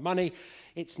doing with our money.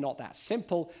 It's not that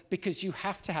simple, because you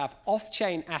have to have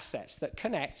off-chain assets that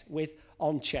connect with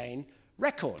on-chain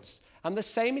records. And the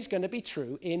same is going to be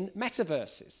true in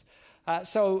metaverses.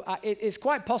 So it's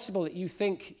quite possible that you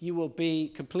think you will be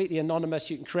completely anonymous.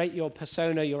 You can create your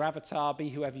persona, your avatar, be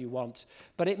whoever you want.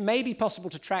 But it may be possible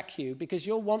to track you, because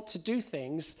you'll want to do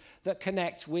things that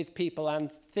connect with people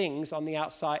and things on the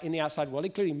outside, in the outside world,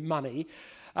 including money.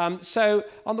 So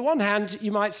on the one hand,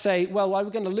 you might say, well, why are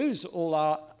we going to lose all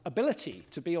our ability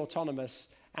to be autonomous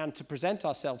and to present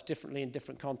ourselves differently in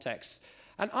different contexts?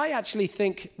 And I actually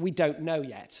think we don't know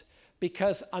yet.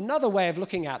 Because another way of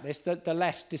looking at this, the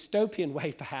less dystopian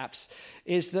way perhaps,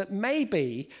 is that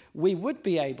maybe we would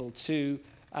be able to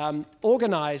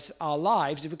organize our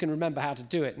lives, if we can remember how to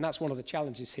do it, and that's one of the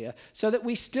challenges here, so that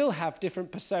we still have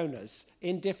different personas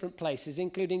in different places,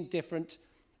 including different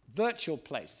virtual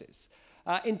places.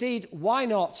 Indeed, why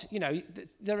not,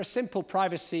 there are simple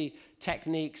privacy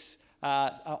techniques.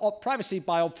 Privacy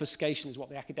by obfuscation is what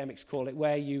the academics call it,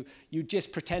 where you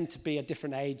just pretend to be a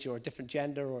different age or a different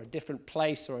gender or a different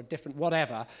place or a different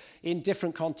whatever in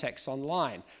different contexts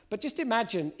online. But just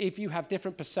imagine if you have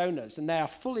different personas and they are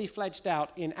fully fledged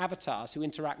out in avatars who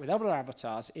interact with other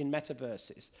avatars in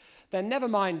metaverses. Then never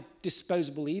mind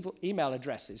disposable email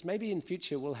addresses. Maybe in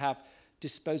future we'll have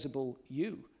disposable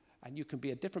you. And you can be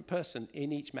a different person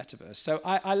in each metaverse. So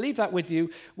I leave that with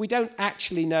you. We don't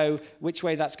actually know which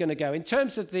way that's going to go. In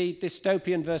terms of the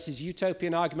dystopian versus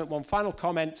utopian argument, one final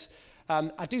comment.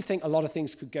 I do think a lot of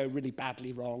things could go really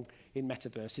badly wrong in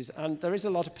metaverses. And there is a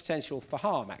lot of potential for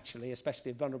harm, actually, especially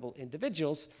of vulnerable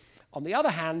individuals. On the other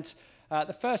hand,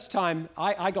 the first time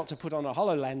I got to put on a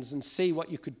HoloLens and see what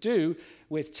you could do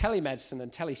with telemedicine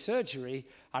and telesurgery,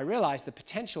 I realized the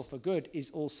potential for good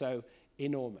is also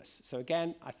enormous. So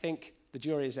again, I think the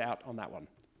jury is out on that one.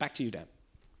 Back to you, Dan.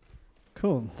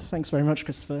 Cool. Thanks very much,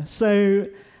 Christopher. So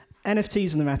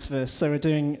NFTs and the metaverse. So we're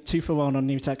doing 2-for-1 on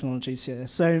new technologies here.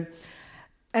 So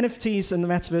NFTs and the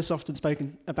metaverse are often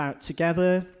spoken about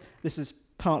together. This is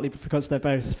partly because they're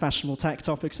both fashionable tech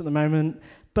topics at the moment.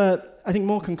 But I think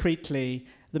more concretely,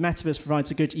 the metaverse provides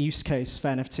a good use case for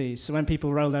NFTs. So when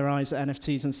people roll their eyes at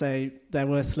NFTs and say they're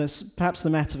worthless, perhaps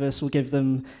the metaverse will give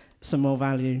them some more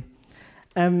value.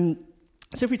 So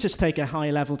if we just take a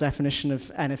high-level definition of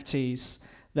NFTs,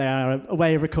 they are a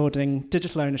way of recording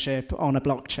digital ownership on a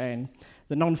blockchain.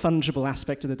 The non-fungible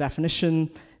aspect of the definition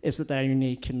is that they're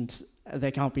unique and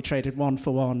they can't be traded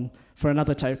one-for-one for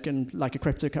another token like a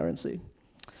cryptocurrency.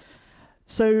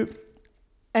 So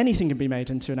anything can be made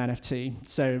into an NFT,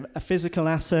 so a physical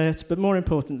asset, but more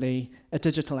importantly, a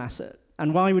digital asset.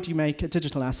 And why would you make a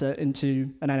digital asset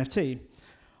into an NFT?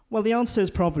 Well, the answer is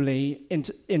probably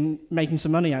in making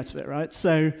some money out of it, right?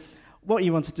 So what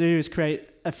you want to do is create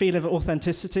a feel of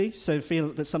authenticity, so feel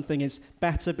that something is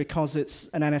better because it's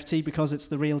an NFT, because it's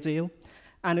the real deal.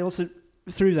 And also,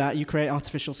 through that, you create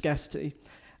artificial scarcity.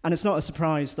 And it's not a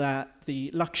surprise that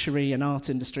the luxury and art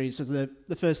industries are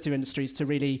the first two industries to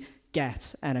really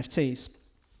get NFTs.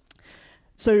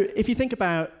 So if you think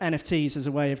about NFTs as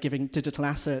a way of giving digital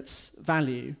assets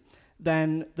value,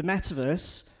 then the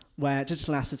metaverse, where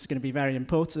digital assets are going to be very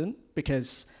important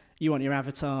because you want your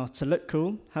avatar to look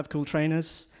cool, have cool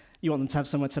trainers, you want them to have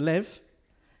somewhere to live,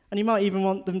 and you might even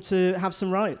want them to have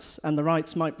some rights, and the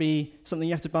rights might be something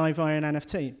you have to buy via an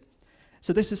NFT.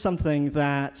 So this is something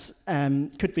that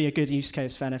could be a good use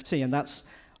case for NFT, and that's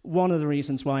one of the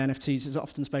reasons why NFTs is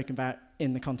often spoken about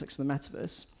in the context of the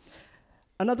metaverse.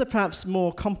 Another perhaps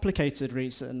more complicated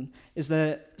reason is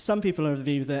that some people are of the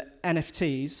view that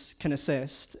NFTs can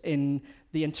assist in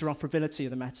the interoperability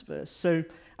of the metaverse. So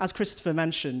as Christopher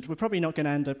mentioned, we're probably not going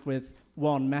to end up with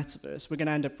one metaverse. We're going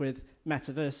to end up with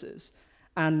metaverses.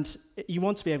 And you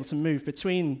want to be able to move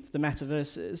between the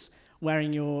metaverses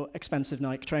wearing your expensive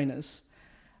Nike trainers.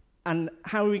 And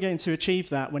how are we going to achieve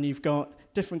that when you've got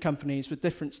different companies with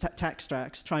different tech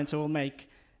stacks trying to all make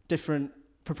different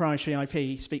proprietary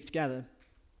IP speak together?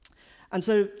 And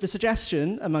so the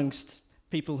suggestion amongst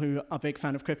people who are big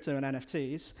fan of crypto and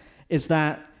NFTs is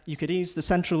that you could use the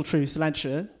central truth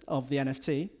ledger of the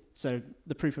NFT, so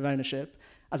the proof of ownership,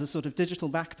 as a sort of digital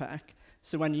backpack.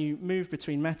 So when you move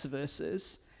between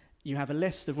metaverses, you have a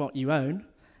list of what you own,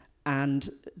 and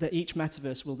that each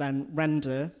metaverse will then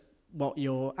render what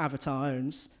your avatar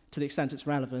owns to the extent it's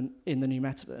relevant in the new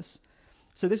metaverse.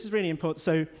 So this is really important.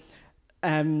 So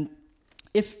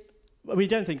if we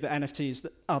don't think that NFTs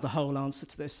are the whole answer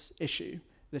to this issue,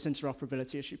 this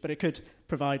interoperability issue, but it could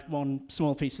provide one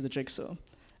small piece of the jigsaw.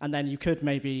 And then you could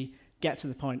maybe get to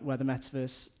the point where the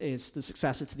metaverse is the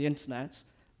successor to the internet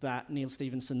that Neil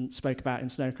Stephenson spoke about in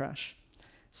Snow Crash.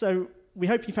 So we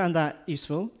hope you found that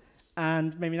useful,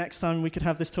 and maybe next time we could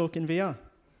have this talk in VR.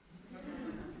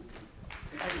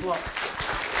 Thanks a lot.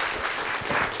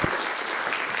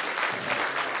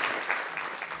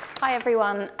 Hi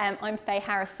everyone, I'm Faye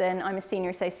Harrison. I'm a senior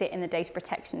associate in the data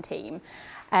protection team.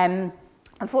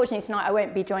 Unfortunately tonight I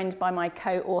won't be joined by my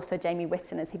co-author Jamie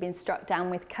Whitten as he's been struck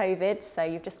down with COVID, so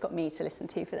you've just got me to listen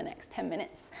to for the next 10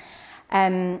 minutes.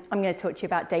 I'm going to talk to you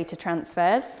about data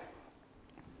transfers.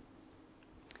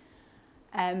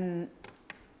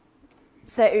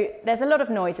 So there's a lot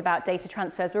of noise about data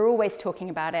transfers. We're always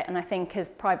talking about it, and I think as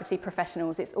privacy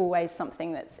professionals it's always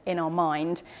something that's in our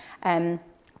mind.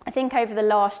 I think over the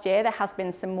last year there has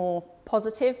been some more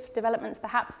positive developments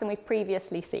perhaps than we've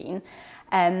previously seen.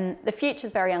 The future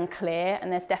is very unclear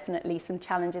and there's definitely some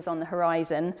challenges on the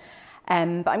horizon.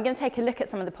 But I'm going to take a look at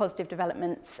some of the positive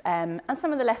developments and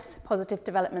some of the less positive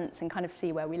developments and kind of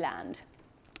see where we land.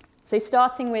 So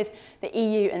starting with the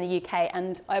EU and the UK,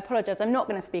 and I apologise, I'm not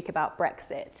going to speak about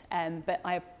Brexit, but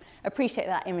I appreciate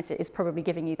that image is probably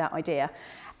giving you that idea.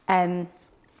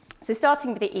 So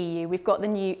starting with the EU, we've got the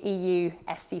new EU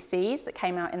SCCs that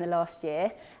came out in the last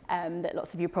year that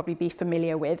lots of you will probably be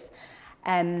familiar with.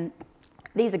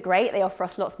 These are great. They offer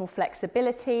us lots more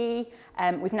flexibility.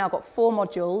 We've now got 4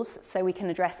 modules, so we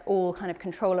can address all kind of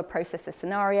controller processor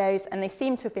scenarios, and they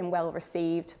seem to have been well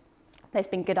received. There's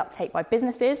been good uptake by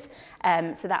businesses,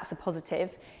 so that's a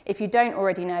positive. If you don't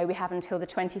already know, we have until the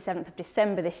 27th of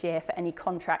December this year for any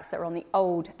contracts that are on the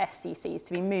old SCCs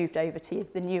to be moved over to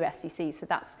the new SCCs, so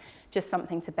that's just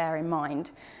something to bear in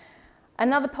mind.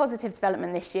 Another positive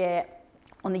development this year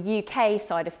on the UK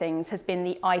side of things has been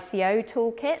the ICO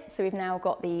toolkit. So we've now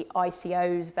got the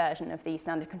ICO's version of the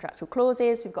standard contractual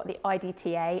clauses, we've got the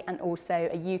IDTA and also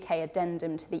a UK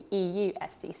addendum to the EU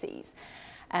SCCs.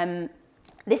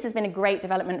 This has been a great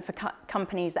development for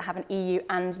companies that have an EU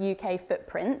and UK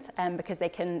footprint because they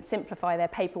can simplify their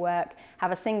paperwork,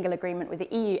 have a single agreement with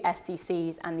the EU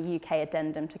SCCs and the UK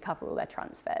addendum to cover all their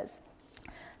transfers.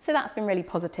 So that's been really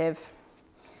positive.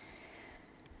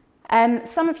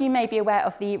 Some of you may be aware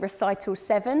of the Recital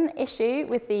 7 issue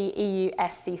with the EU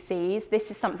SCCs. This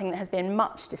is something that has been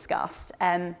much discussed.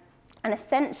 And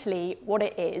essentially what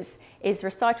it is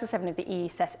Recital 7 of the EU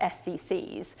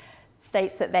SCCs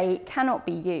states that they cannot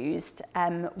be used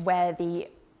where the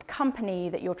company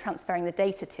that you're transferring the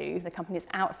data to, the company that's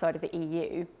outside of the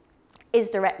EU,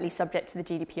 is directly subject to the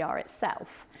GDPR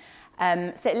itself.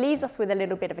 So it leaves us with a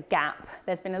little bit of a gap.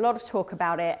 There's been a lot of talk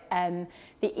about it.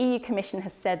 The EU Commission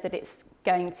has said that it's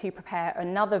going to prepare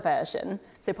another version,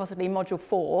 so possibly Module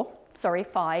 5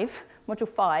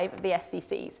 of the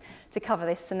SCCs to cover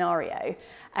this scenario.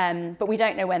 But we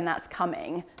don't know when that's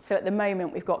coming. So at the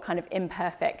moment, we've got kind of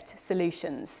imperfect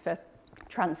solutions for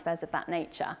transfers of that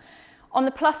nature. On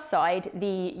the plus side,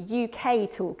 the UK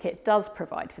toolkit does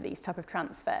provide for these type of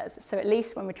transfers. So at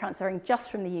least when we're transferring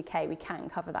just from the UK, we can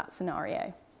cover that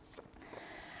scenario.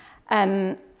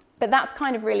 But that's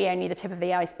kind of really only the tip of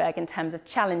the iceberg in terms of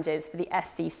challenges for the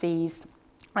SCCs.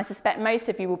 I suspect most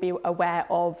of you will be aware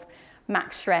of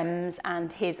Max Schrems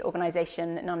and his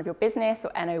organisation None of Your Business,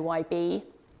 or NOYB.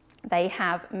 They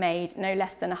have made no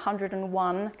less than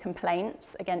 101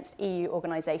 complaints against EU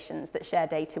organisations that share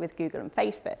data with Google and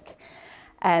Facebook.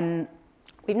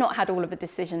 We've not had all of the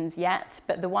decisions yet,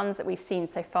 but the ones that we've seen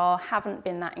so far haven't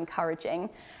been that encouraging.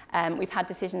 We've had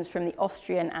decisions from the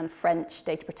Austrian and French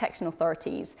data protection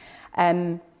authorities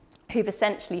who've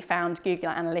essentially found Google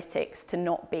Analytics to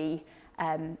not be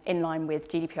in line with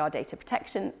GDPR data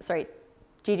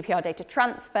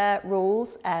transfer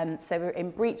rules, so we're in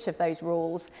breach of those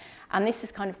rules, and this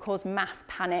has kind of caused mass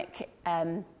panic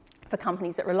for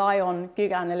companies that rely on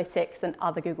Google Analytics and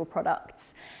other Google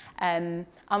products.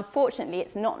 Unfortunately,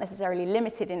 it's not necessarily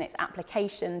limited in its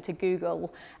application to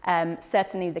Google.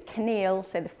 Certainly the CNIL,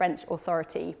 so the French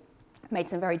authority, made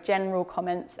some very general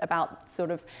comments about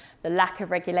sort of the lack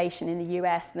of regulation in the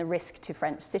US and the risk to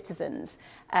French citizens.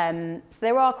 So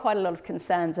there are quite a lot of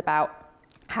concerns about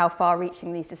how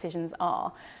far-reaching these decisions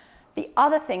are. The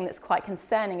other thing that's quite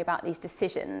concerning about these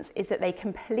decisions is that they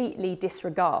completely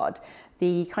disregard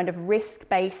the kind of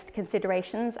risk-based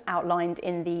considerations outlined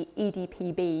in the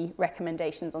EDPB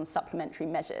recommendations on supplementary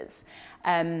measures.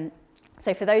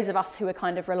 So for those of us who are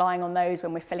kind of relying on those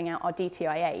when we're filling out our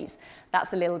DTIAs,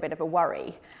 that's a little bit of a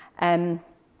worry.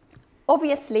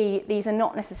 Obviously, these are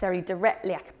not necessarily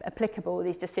directly applicable,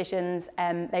 these decisions.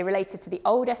 They related to the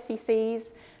old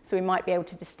SCCs, so we might be able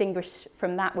to distinguish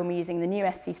from that when we're using the new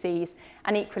SCCs,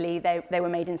 and equally, they were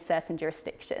made in certain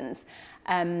jurisdictions.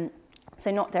 So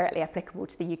not directly applicable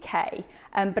to the UK.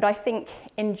 But I think,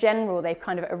 in general, they've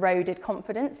kind of eroded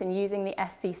confidence in using the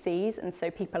SCCs, and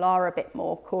so people are a bit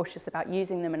more cautious about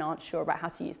using them and aren't sure about how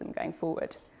to use them going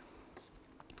forward.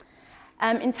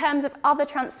 In terms of other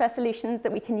transfer solutions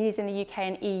that we can use in the UK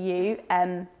and EU,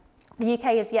 the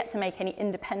UK has yet to make any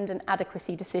independent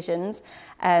adequacy decisions,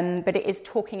 but it is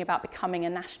talking about becoming a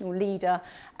national leader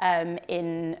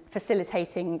in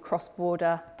facilitating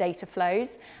cross-border data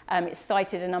flows. It's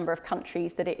cited a number of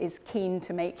countries that it is keen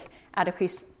to make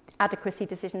adequacy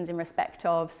decisions in respect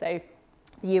of, so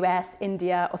the US,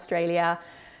 India, Australia,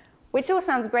 which all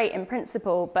sounds great in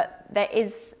principle, but there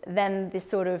is then this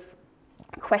sort of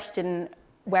question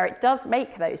where it does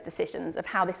make those decisions of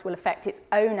how this will affect its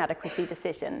own adequacy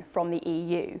decision from the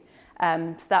EU.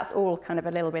 So that's all kind of a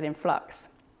little bit in flux.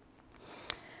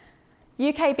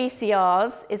 UK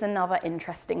BCRs is another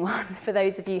interesting one for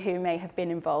those of you who may have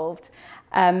been involved.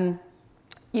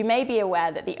 You may be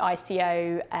aware that the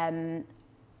ICO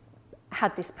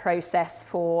had this process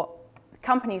for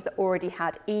companies that already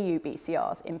had EU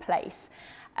BCRs in place.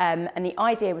 And the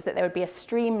idea was that there would be a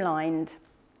streamlined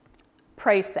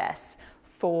process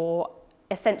for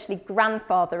essentially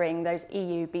grandfathering those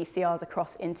EU BCRs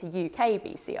across into UK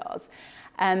BCRs.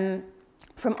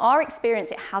 From our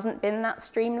experience, it hasn't been that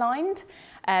streamlined.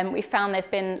 We found there's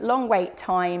been long wait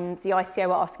times, the ICO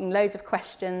are asking loads of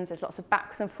questions, there's lots of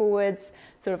backwards and forwards,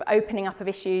 sort of opening up of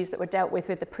issues that were dealt with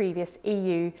the previous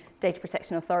EU Data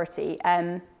Protection Authority.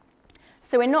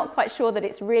 So we're not quite sure that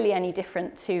it's really any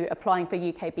different to applying for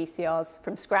UK BCRs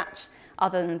from scratch,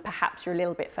 other than perhaps you're a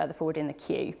little bit further forward in the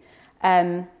queue.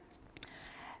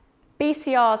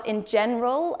 BCRs in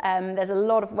general, there's a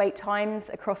lot of wait times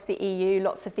across the EU.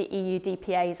 Lots of the EU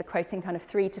DPAs are quoting kind of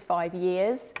 3 to 5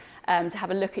 years to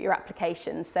have a look at your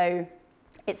application. So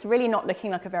it's really not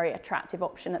looking like a very attractive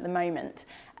option at the moment,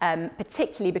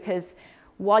 particularly because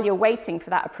while you're waiting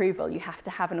for that approval, you have to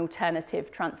have an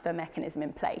alternative transfer mechanism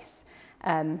in place.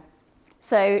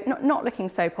 So not looking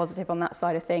so positive on that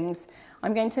side of things.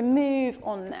 I'm going to move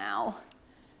on now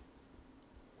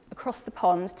across the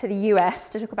pond to the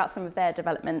US to talk about some of their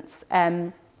developments.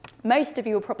 Most of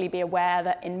you will probably be aware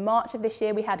that in March of this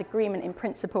year, we had agreement in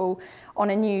principle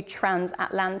on a new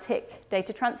transatlantic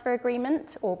data transfer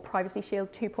agreement, or Privacy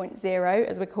Shield 2.0,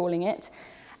 as we're calling it.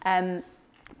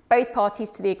 Both parties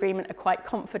to the agreement are quite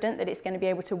confident that it's going to be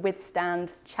able to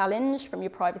withstand challenge from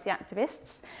your privacy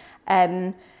activists.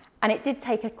 And it did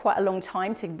take quite a long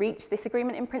time to reach this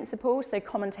agreement in principle, so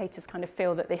commentators kind of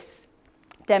feel that this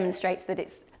demonstrates that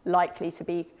it's likely to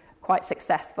be quite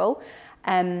successful.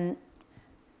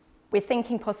 We're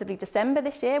thinking possibly December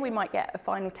this year we might get a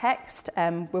final text.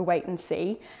 We'll wait and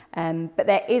see. But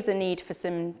there is a need for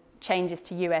some changes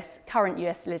to current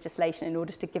US legislation in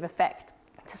order to give effect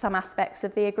to some aspects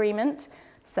of the agreement.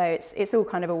 So it's all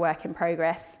kind of a work in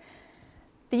progress.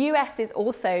 The US is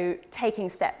also taking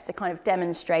steps to kind of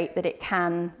demonstrate that it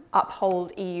can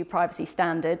uphold EU privacy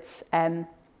standards.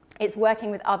 It's working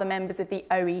with other members of the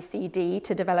OECD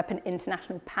to develop an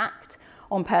international pact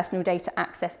on personal data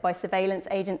access by surveillance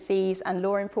agencies and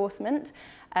law enforcement.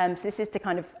 So this is to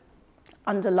kind of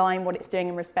underline what it's doing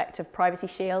in respect of Privacy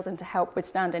Shield and to help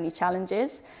withstand any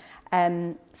challenges.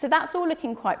 So that's all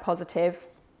looking quite positive.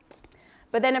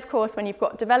 But then, of course, when you've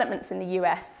got developments in the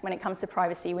US, when it comes to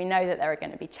privacy, we know that there are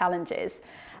going to be challenges.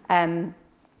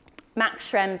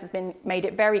 Max Schrems has made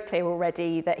it very clear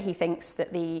already that he thinks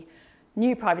that the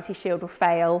new Privacy Shield will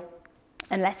fail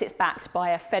unless it's backed by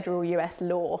a federal US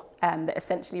law that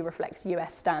essentially reflects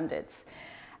US standards.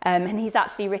 And he's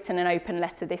actually written an open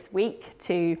letter this week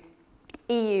to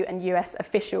EU and US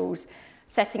officials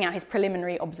setting out his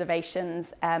preliminary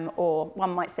observations, or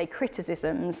one might say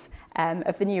criticisms,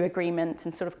 of the new agreement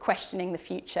and sort of questioning the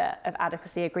future of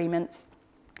adequacy agreements.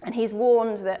 And he's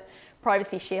warned that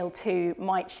Privacy Shield 2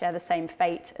 might share the same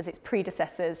fate as its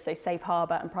predecessors, so Safe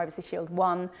Harbor and Privacy Shield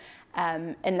 1,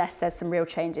 unless there's some real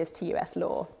changes to US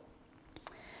law.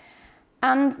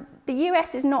 And the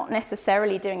US is not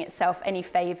necessarily doing itself any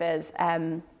favours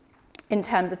in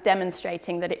terms of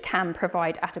demonstrating that it can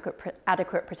provide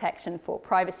adequate protection for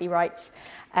privacy rights.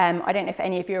 I don't know if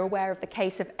any of you are aware of the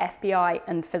case of FBI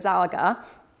and Fazaga,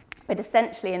 but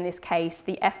essentially in this case,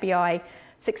 the FBI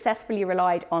successfully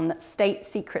relied on state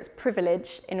secrets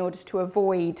privilege in order to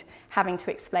avoid having to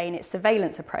explain its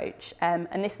surveillance approach.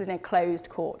 And this was in a closed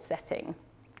court setting.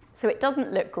 So it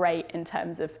doesn't look great in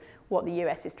terms of what the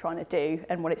US is trying to do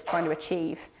and what it's trying to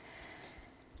achieve.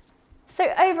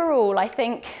 So overall, I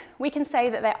think we can say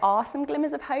that there are some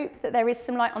glimmers of hope, that there is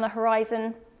some light on the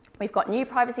horizon. We've got new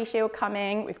Privacy Shield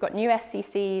coming, we've got new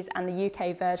SCCs and the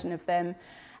UK version of them.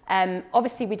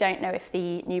 Obviously, we don't know if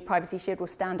the new Privacy Shield will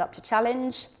stand up to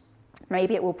challenge.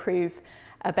 Maybe it will prove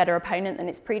a better opponent than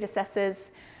its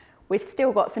predecessors. We've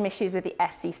still got some issues with the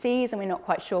SCCs, and we're not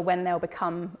quite sure when they'll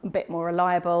become a bit more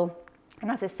reliable. And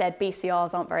as I said,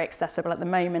 BCRs aren't very accessible at the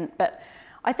moment, but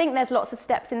I think there's lots of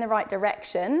steps in the right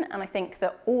direction, and I think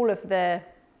that all of the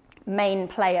main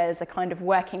players are kind of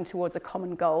working towards a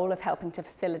common goal of helping to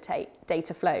facilitate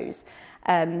data flows.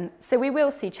 So we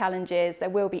will see challenges, there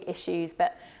will be issues,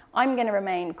 but I'm going to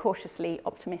remain cautiously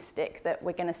optimistic that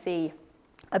we're going to see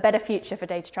a better future for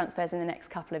data transfers in the next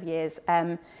couple of years.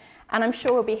 And I'm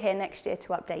sure we'll be here next year to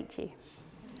update you.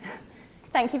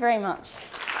 Thank you very much.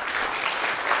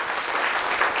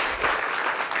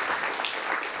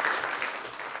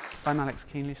 I'm Alex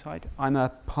Keenlyside. I'm a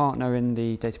partner in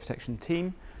the data protection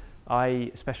team.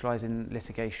 I specialise in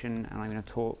litigation, and I'm going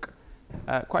to talk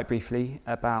quite briefly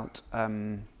about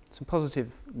some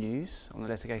positive news on the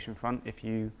litigation front if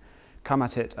you come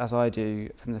at it, as I do,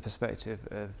 from the perspective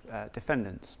of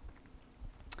defendants.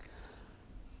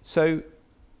 So,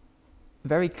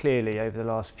 very clearly over the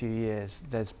last few years,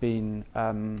 there's been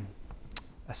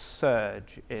a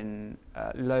surge in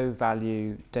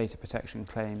low-value data protection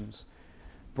claims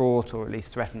brought or at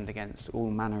least threatened against all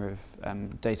manner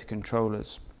of data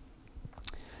controllers.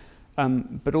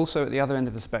 But also at the other end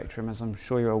of the spectrum, as I'm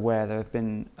sure you're aware, there have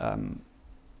been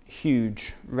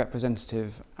huge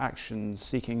representative actions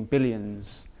seeking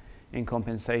billions in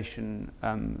compensation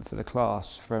for the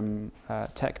class from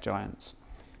tech giants,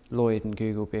 Lloyd and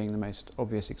Google being the most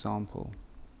obvious example.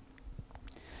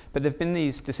 But there have been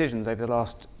these decisions over the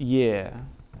last year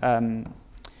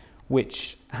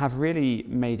which have really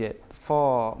made it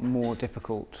far more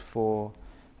difficult for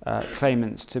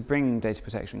claimants to bring data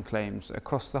protection claims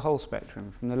across the whole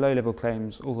spectrum, from the low-level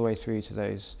claims all the way through to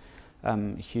those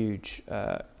huge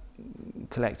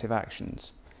collective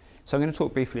actions. So I'm going to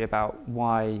talk briefly about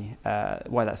why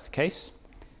that's the case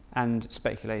and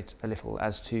speculate a little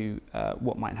as to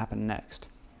what might happen next.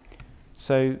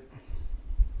 So, am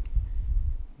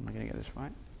I going to get this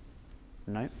right?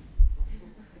 No.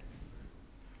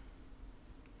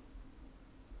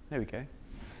 There we go.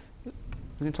 We're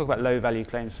going to talk about low-value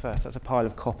claims first. That's a pile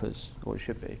of coppers, or it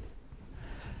should be.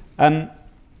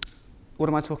 What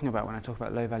am I talking about when I talk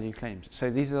about low-value claims? So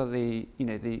these are the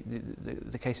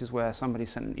cases where somebody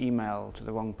sent an email to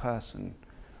the wrong person,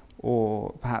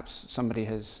 or perhaps somebody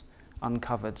has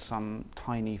uncovered some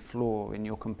tiny flaw in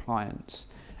your compliance,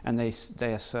 and they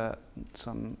assert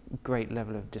some great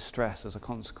level of distress as a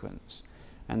consequence.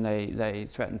 And they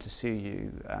threaten to sue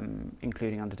you,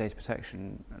 including under data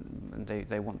protection, and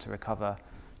they want to recover,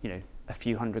 a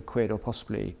few £100 or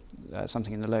possibly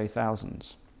something in the low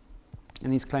thousands.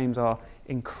 And these claims are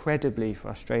incredibly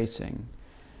frustrating.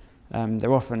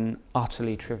 They're often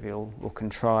utterly trivial or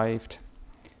contrived,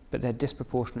 but they're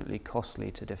disproportionately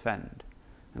costly to defend.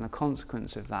 And the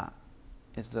consequence of that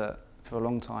is that for a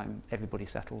long time, everybody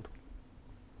settled.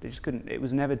 They just couldn't. It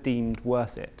was never deemed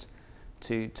worth it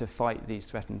to fight these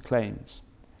threatened claims.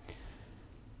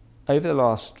 Over the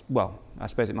last, well, I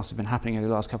suppose it must have been happening over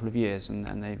the last couple of years,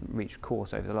 and they've reached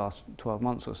court over the last 12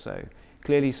 months or so.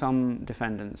 Clearly some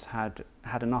defendants had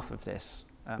enough of this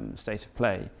state of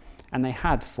play, and they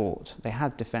had fought, they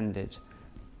had defended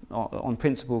on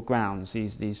principled grounds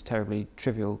these terribly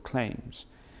trivial claims.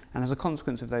 And as a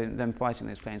consequence of them fighting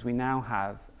those claims, we now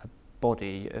have a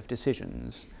body of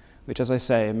decisions which, as I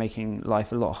say, are making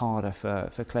life a lot harder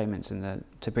for claimants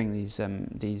to bring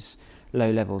these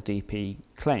low-level DP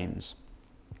claims.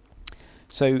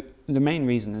 So the main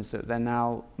reason is that they're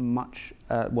now much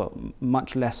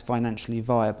less financially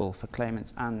viable for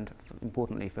claimants and,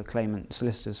 importantly, for claimant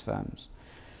solicitors firms.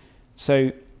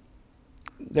 So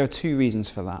there are two reasons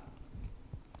for that.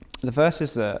 The first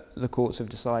is that the courts have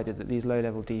decided that these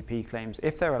low-level DP claims,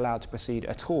 if they're allowed to proceed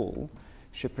at all,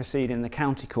 should proceed in the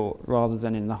county court rather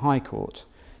than in the High Court.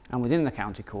 And within the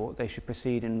county court, they should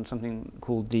proceed in something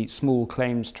called the small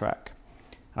claims track.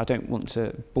 I don't want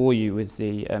to bore you with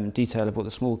the detail of what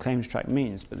the small claims track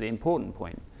means, but the important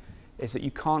point is that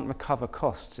you can't recover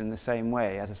costs in the same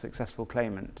way as a successful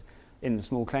claimant in the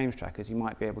small claims track as you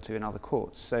might be able to in other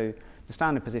courts. So the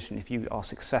standard position, if you are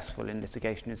successful in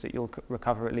litigation, is that you'll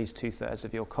recover at least 2/3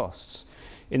 of your costs.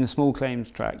 In the small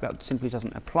claims track, that simply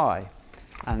doesn't apply,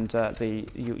 and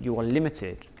you are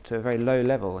limited to a very low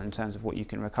level in terms of what you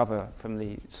can recover from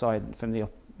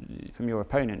your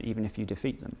opponent, even if you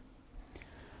defeat them.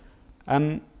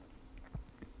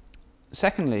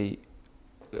 Secondly,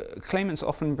 claimants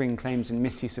often bring claims in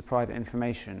misuse of private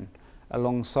information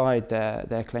alongside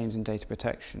their claims in data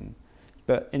protection.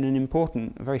 But in an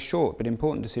important, very short but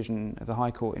important decision of the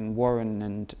High Court in Warren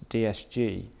and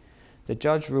DSG, the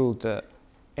judge ruled that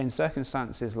in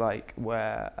circumstances like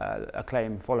where a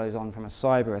claim follows on from a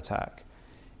cyber attack,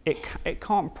 it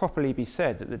can't properly be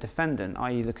said that the defendant,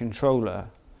 i.e. the controller,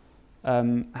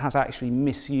 has actually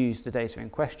misused the data in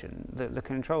question. The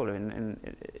controller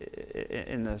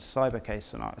in the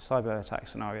cyber attack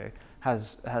scenario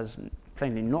has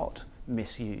plainly not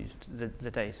misused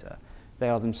the data. They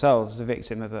are themselves the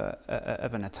victim of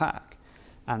an attack,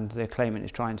 and the claimant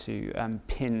is trying to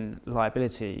pin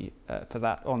liability for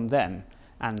that on them.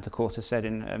 And the court has said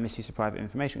in a misuse of private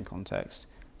information context,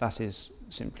 that is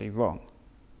simply wrong.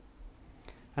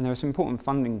 And there are some important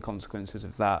funding consequences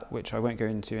of that, which I won't go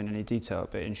into in any detail,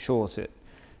 but in short, it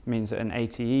means that an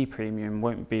ATE premium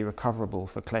won't be recoverable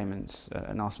for claimants,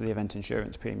 an after the event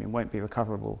insurance premium won't be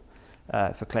recoverable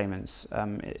for claimants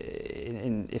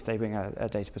if they bring a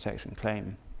data protection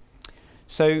claim.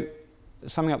 So,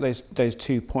 summing up those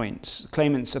 2 points,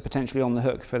 claimants are potentially on the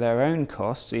hook for their own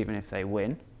costs, even if they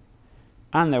win,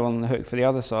 and they're on the hook for the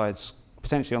other side's,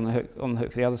 potentially on the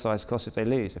hook for the other side's costs if they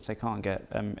lose, if they can't get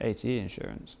ATE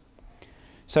insurance.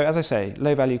 So as I say,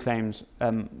 low value claims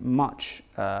much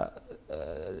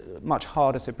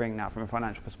harder to bring now from a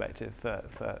financial perspective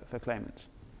for claimants.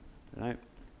 You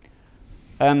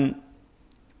know?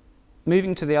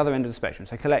 Moving to the other end of the spectrum,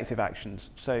 so collective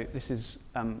actions. So this is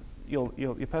your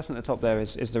person at the top there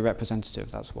is the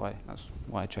representative. That's why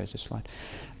I chose this slide.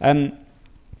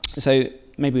 So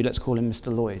maybe let's call him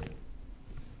Mr. Lloyd.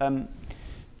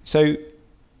 So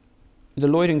the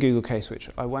Lloyd and Google case, which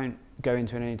I won't go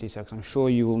into in any detail because I'm sure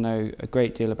you will know a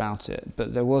great deal about it,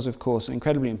 but there was, of course, an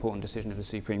incredibly important decision of the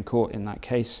Supreme Court in that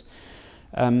case,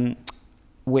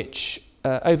 which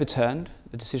overturned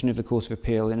the decision of the Court of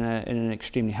Appeal in an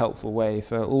extremely helpful way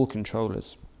for all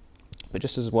controllers. But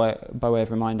just as by way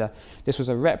of reminder, this was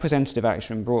a representative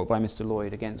action brought by Mr.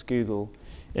 Lloyd against Google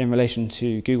in relation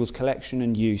to Google's collection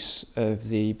and use of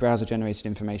the browser-generated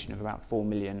information of about 4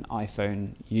 million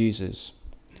iPhone users.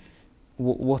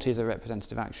 What is a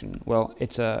representative action? Well,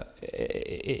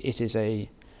 it is a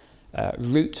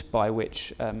route by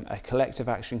which a collective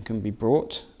action can be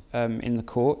brought in the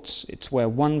courts. It's where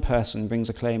one person brings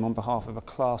a claim on behalf of a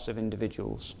class of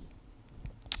individuals.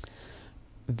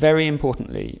 Very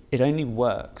importantly, it only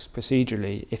works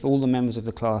procedurally if all the members of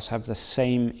the class have the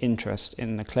same interest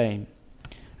in the claim.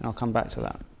 And I'll come back to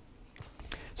that.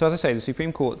 So as I say, the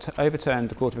Supreme Court overturned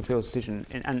the Court of Appeal's decision,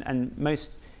 and most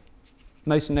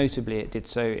notably it did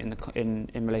so in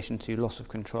relation to loss of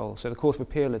control. So the Court of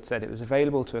Appeal had said it was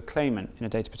available to a claimant in a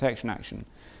data protection action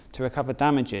to recover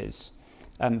damages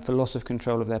for loss of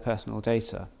control of their personal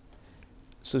data.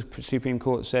 So the Supreme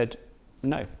Court said,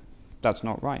 no, that's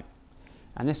not right.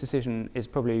 And this decision is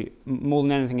probably, more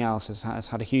than anything else, has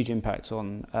had a huge impact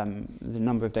on the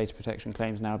number of data protection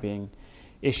claims now being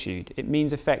issued. It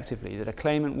means effectively that a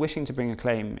claimant wishing to bring a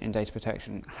claim in data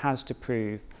protection has to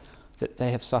prove that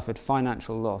they have suffered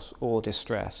financial loss or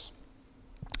distress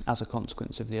as a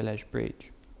consequence of the alleged breach.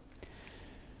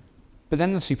 But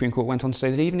then the Supreme Court went on to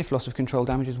say that even if loss of control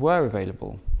damages were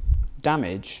available,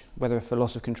 damage, whether for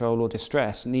loss of control or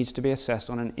distress, needs to be assessed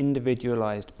on an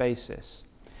individualised basis.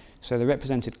 So the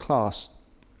represented class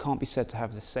can't be said to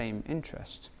have the same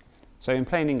interest. So in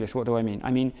plain English, what do I mean?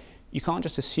 I mean, you can't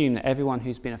just assume that everyone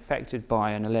who's been affected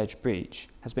by an alleged breach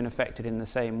has been affected in the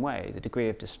same way. The degree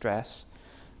of distress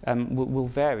will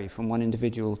vary from one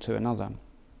individual to another.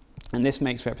 And this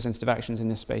makes representative actions in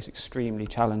this space extremely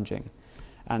challenging.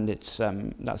 And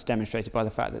that's demonstrated by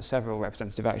the fact that several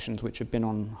representative actions which have been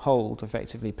on hold,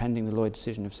 effectively pending the Lloyd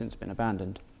decision, have since been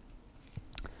abandoned.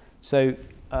 So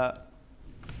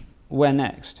where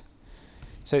next?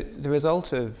 So the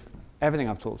result of everything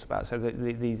I've talked about, so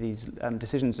these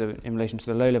decisions in relation to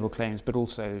the low-level claims, but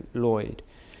also Lloyd,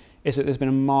 is that there's been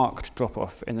a marked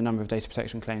drop-off in the number of data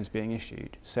protection claims being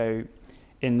issued. So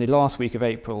In the last week of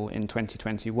April in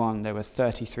 2021, there were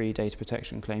 33 data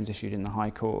protection claims issued in the High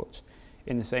Court.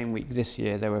 In the same week this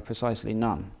year, there were precisely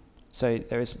none. So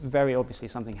there is very obviously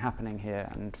something happening here,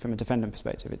 and from a defendant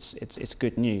perspective, it's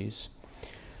good news.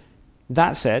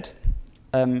 That said,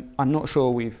 I'm not sure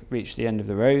we've reached the end of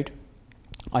the road.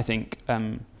 I think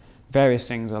various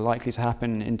things are likely to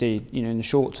happen. Indeed, in the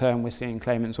short term, we're seeing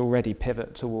claimants already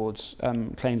pivot towards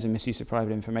claims and misuse of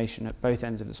private information at both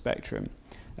ends of the spectrum,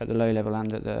 at the low level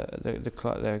and at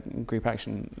the group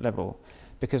action level,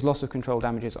 because loss of control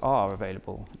damages are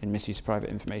available in misuse of private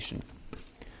information.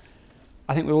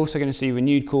 I think we're also going to see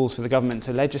renewed calls for the government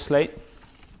to legislate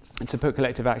and to put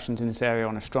collective actions in this area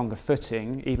on a stronger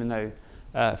footing, even though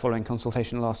following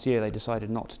consultation last year they decided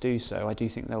not to do so. I do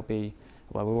think there'll be,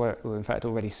 well, we're in fact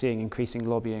already seeing increasing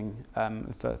lobbying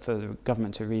for the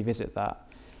government to revisit that.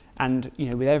 And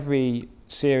with every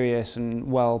serious and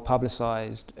well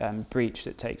publicised breach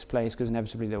that takes place, because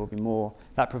inevitably there will be more,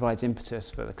 that provides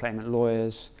impetus for the claimant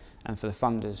lawyers and for the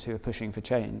funders who are pushing for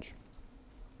change.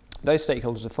 Those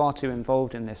stakeholders are far too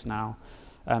involved in this now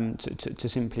to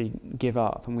simply give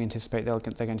up, and we anticipate they're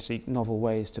going to seek novel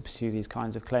ways to pursue these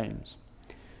kinds of claims.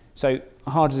 So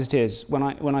hard as it is, when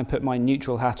I put my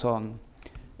neutral hat on,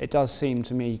 it does seem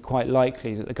to me quite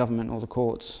likely that the government or the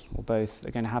courts, or both,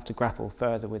 are going to have to grapple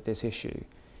further with this issue.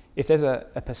 If there's a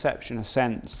perception, a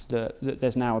sense that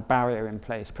there's now a barrier in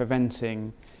place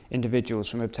preventing individuals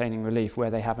from obtaining relief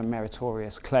where they have a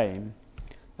meritorious claim,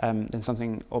 then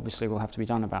something obviously will have to be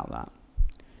done about that.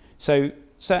 So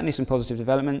certainly some positive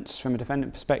developments from a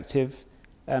defendant perspective.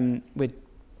 We're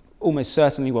almost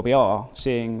certainly, well, we are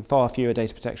seeing far fewer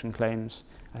data protection claims.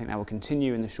 I think that will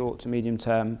continue in the short to medium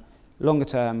term. Longer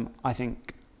term, I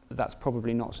think that's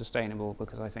probably not sustainable,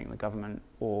 because I think the government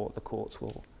or the courts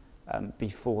will be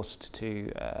forced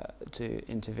to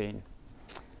intervene.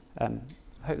 I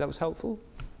hope that was helpful.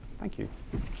 Thank you.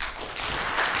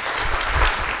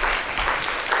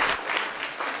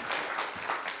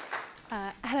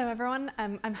 Hello everyone,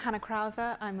 I'm Hannah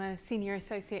Crowther. I'm a Senior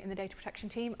Associate in the Data Protection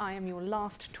team. I am your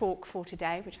last talk for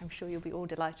today, which I'm sure you'll be all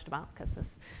delighted about because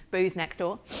there's booze next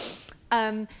door.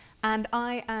 And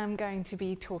I am going to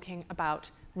be talking about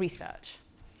research.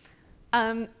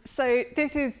 So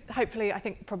this is, hopefully, I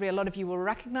think probably a lot of you will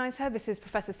recognise her. This is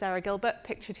Professor Sarah Gilbert,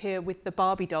 pictured here with the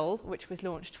Barbie doll, which was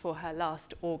launched for her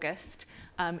last August,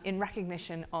 in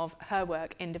recognition of her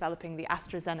work in developing the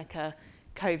AstraZeneca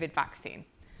COVID vaccine.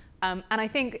 And I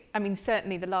think,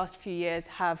 certainly the last few years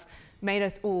have made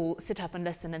us all sit up and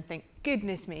listen and think,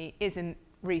 goodness me, isn't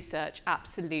research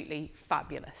absolutely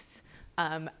fabulous?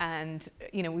 And,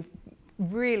 we've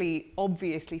really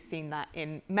obviously seen that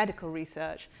in medical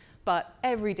research, but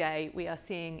every day we are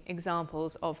seeing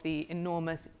examples of the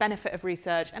enormous benefit of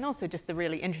research, and also just the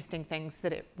really interesting things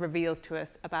that it reveals to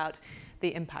us about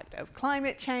the impact of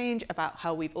climate change, about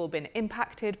how we've all been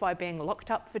impacted by being locked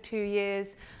up for 2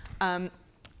 years.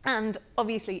 And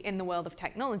obviously in the world of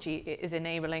technology, it is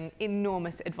enabling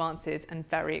enormous advances and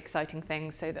very exciting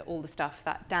things, so that all the stuff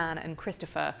that Dan and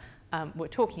Christopher were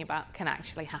talking about can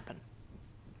actually happen.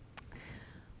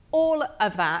 All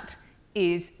of that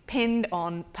is pinned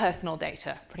on personal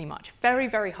data, pretty much. Very,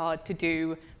 very hard to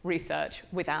do research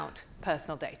without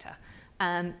personal data.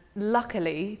 And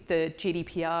luckily, the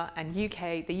GDPR and the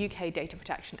UK Data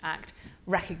Protection Act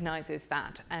recognises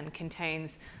that and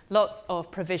contains lots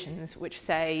of provisions which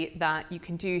say that you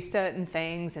can do certain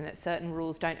things and that certain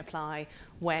rules don't apply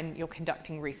when you're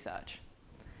conducting research.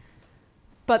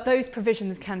 But those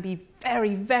provisions can be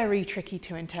very, very tricky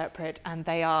to interpret, and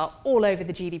they are all over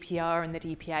the GDPR and the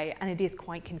DPA, and it is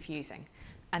quite confusing.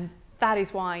 And that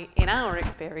is why, in our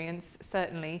experience,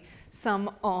 certainly,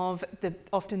 some of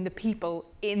often the people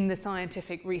in the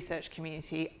scientific research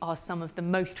community are some of the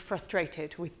most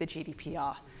frustrated with the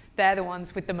GDPR. They're the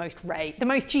ones with the most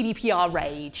GDPR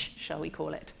rage, shall we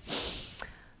call it.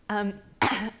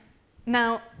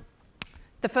 Now,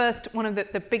 one of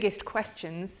the biggest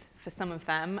questions for some of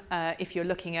them, if you're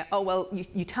looking at, oh, well,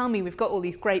 you tell me we've got all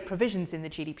these great provisions in the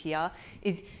GDPR,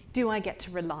 is do I get to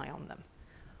rely on them?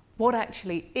 What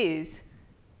actually is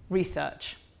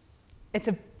research? It's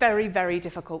a very, very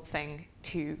difficult thing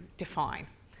to define,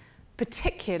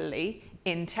 particularly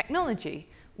in technology,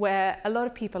 where a lot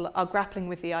of people are grappling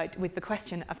with the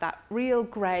question of that real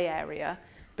grey area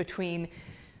between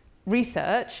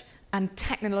research and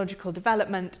technological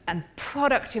development and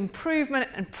product improvement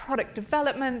and product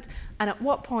development, and at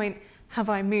what point have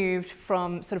I moved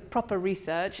from sort of proper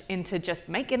research into just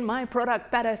making my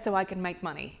product better so I can make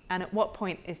money? And at what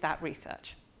point is that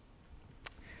research?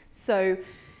 So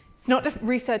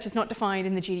research is not defined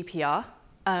in the GDPR.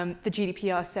 The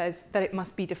GDPR says that it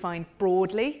must be defined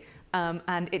broadly,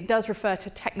 and it does refer to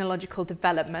technological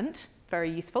development, very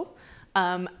useful,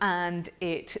 and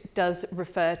it does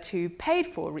refer to paid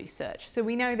for research. So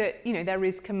we know that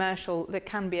there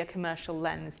can be a commercial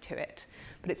lens to it,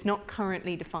 but it's not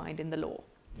currently defined in the law.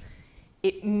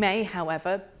 It may,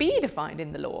 however, be defined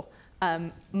in the law.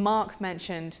 Mark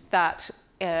mentioned that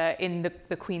in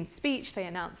the Queen's speech, they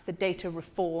announced the Data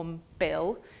Reform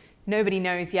Bill. Nobody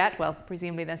knows yet, well,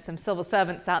 presumably there's some civil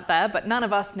servants out there, but none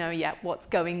of us know yet what's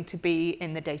going to be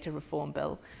in the Data Reform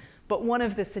Bill. But one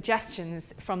of the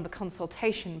suggestions from the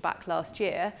consultation back last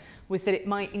year was that it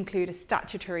might include a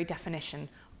statutory definition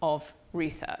of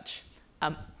research.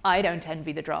 I don't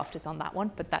envy the drafters on that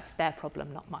one, but that's their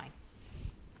problem, not mine.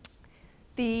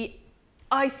 The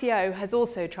ICO has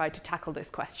also tried to tackle this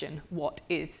question, what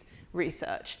is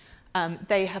research?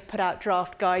 They have put out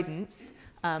draft guidance,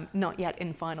 not yet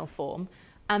in final form.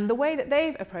 And the way that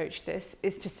they've approached this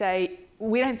is to say,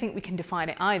 we don't think we can define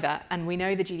it either, and we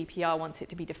know the GDPR wants it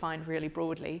to be defined really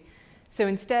broadly. So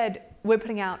instead, we're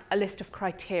putting out a list of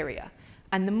criteria.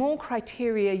 And the more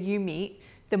criteria you meet,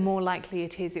 the more likely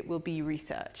it is it will be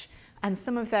research. And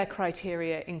some of their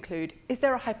criteria include, is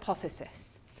there a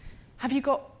hypothesis? Have you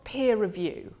got peer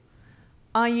review?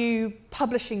 Are you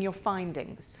publishing your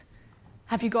findings?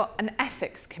 Have you got an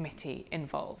ethics committee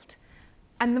involved?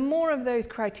 And the more of those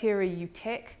criteria you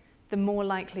tick, the more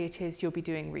likely it is you'll be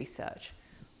doing research.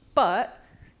 But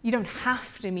you don't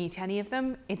have to meet any of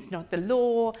them. It's not the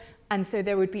law. And so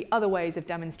there would be other ways of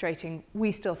demonstrating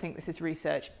we still think this is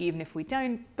research, even if we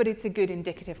don't, but it's a good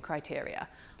indicative criteria.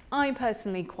 I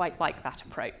personally quite like that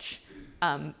approach.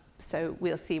 So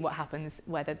we'll see what happens,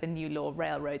 whether the new law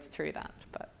railroads through that,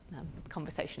 but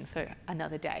conversation for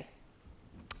another day.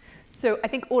 So I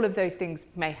think all of those things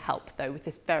may help, though, with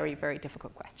this very, very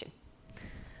difficult question.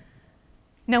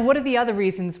 Now, what are the other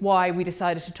reasons why we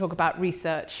decided to talk about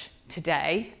research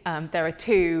today? There are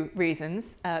two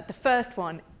reasons. The first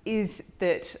one is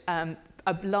that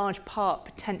a large part,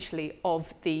 potentially,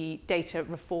 of the Data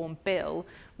Reform Bill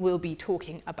will be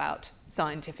talking about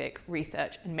scientific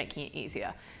research and making it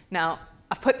easier. Now,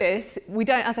 I've put this,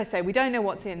 as I say, we don't know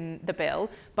what's in the bill,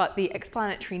 but the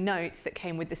explanatory notes that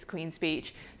came with this Queen's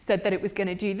speech said that it was going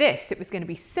to do this. It was going to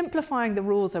be simplifying the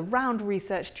rules around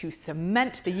research to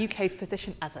cement the UK's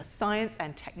position as a science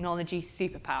and technology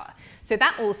superpower. So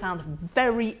that all sounds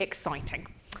very exciting.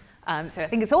 So I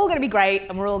think it's all going to be great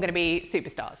and we're all going to be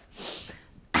superstars.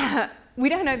 We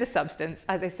don't know the substance,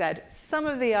 as I said. Some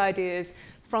of the ideas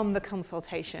from the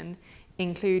consultation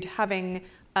include having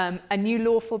a new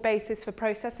lawful basis for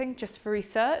processing just for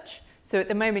research. So at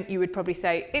the moment you would probably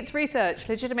say, it's research,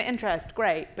 legitimate interest,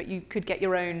 great, but you could get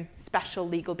your own special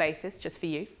legal basis just for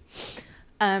you.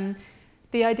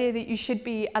 The idea that you should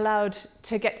be allowed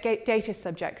to get data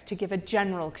subjects to give a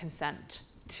general consent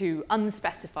to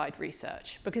unspecified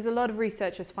research, because a lot of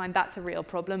researchers find that's a real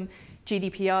problem.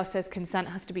 GDPR says consent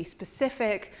has to be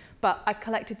specific, but I've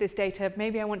collected this data,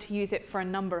 maybe I want to use it for a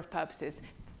number of purposes.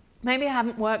 Maybe I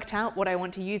haven't worked out what I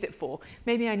want to use it for.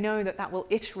 Maybe I know that that will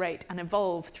iterate and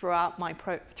evolve throughout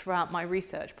my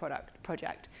research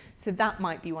project. So that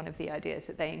might be one of the ideas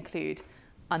that they include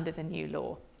under the new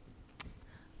law.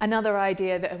 Another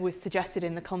idea that was suggested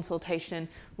in the consultation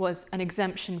was an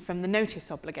exemption from the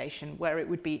notice obligation, where it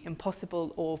would be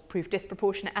impossible or prove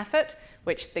disproportionate effort,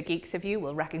 which the geeks of you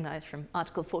will recognize from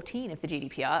Article 14 of the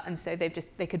GDPR. And so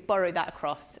they could borrow that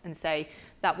across and say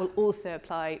that will also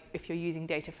apply if you're using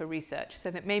data for research, so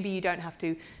that maybe you don't have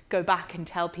to go back and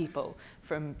tell people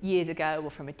from years ago or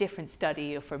from a different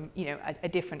study or from a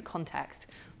different context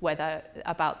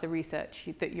about the research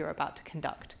that you're about to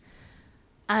conduct.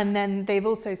 And then they've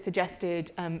also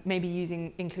suggested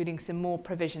maybe including some more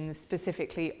provisions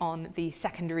specifically on the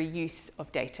secondary use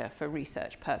of data for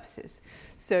research purposes.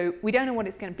 So we don't know what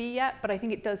it's going to be yet, but I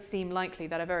think it does seem likely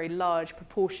that a very large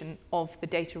proportion of the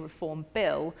Data Reform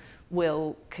Bill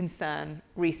will concern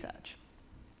research.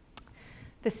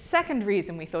 The second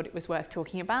reason we thought it was worth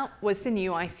talking about was the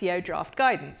new ICO draft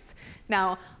guidance.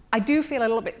 Now, I do feel a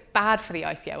little bit bad for the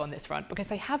ICO on this front because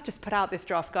they have just put out this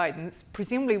draft guidance.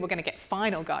 Presumably we're going to get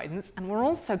final guidance, and we're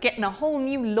also getting a whole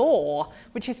new law,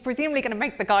 which is presumably going to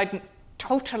make the guidance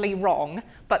totally wrong.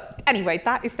 But anyway,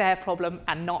 that is their problem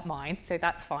and not mine, so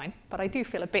that's fine. But I do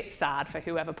feel a bit sad for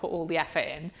whoever put all the effort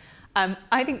in.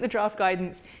 I think the draft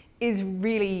guidance is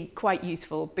really quite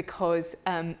useful because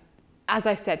as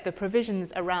I said, the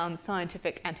provisions around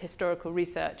scientific and historical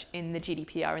research in the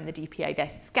GDPR and the DPA, they're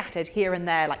scattered here and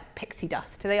there like pixie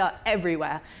dust. They are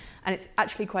everywhere. And it's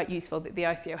actually quite useful that the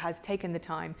ICO has taken the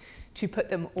time to put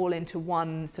them all into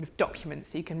one sort of document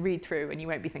so you can read through and you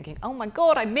won't be thinking, oh my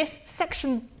God, I missed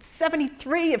section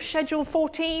 73 of Schedule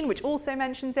 14, which also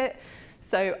mentions it.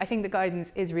 So I think the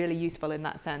guidance is really useful in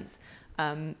that sense.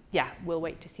 Yeah, we'll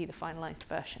wait to see the finalized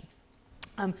version.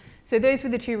 So those were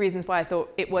the two reasons why I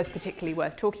thought it was particularly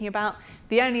worth talking about.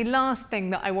 The only last thing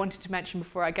that I wanted to mention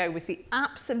before I go was the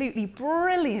absolutely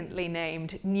brilliantly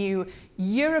named new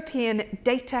European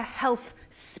Data Health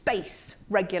Space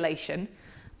Regulation,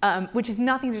 which has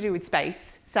nothing to do with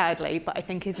space, sadly, but I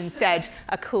think is instead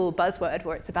a cool buzzword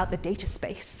where it's about the data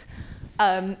space.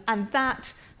 And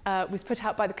that was put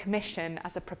out by the Commission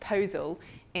as a proposal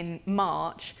in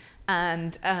March.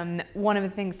 And one of the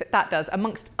things that that does,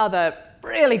 amongst other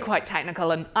really quite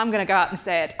technical, and I'm going to go out and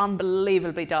say it,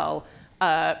 unbelievably dull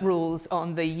rules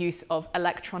on the use of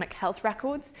electronic health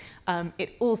records,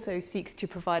 it also seeks to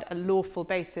provide a lawful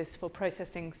basis for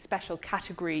processing special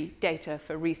category data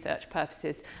for research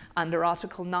purposes under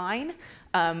Article 9,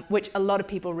 which a lot of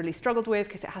people really struggled with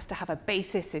because it has to have a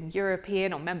basis in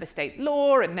European or member state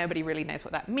law, and nobody really knows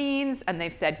what that means. And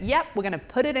they've said, yep, we're going to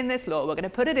put it in this law. We're going to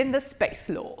put it in the space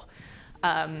law.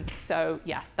 So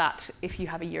yeah, that, if you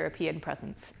have a European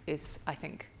presence, is, I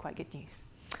think, quite good news.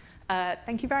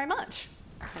 Thank you very much.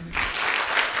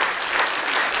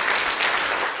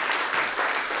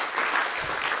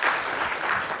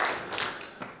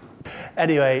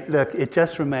 Anyway, look, it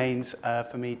just remains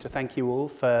for me to thank you all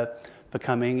for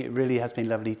coming. It really has been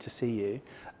lovely to see you.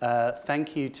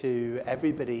 Thank you to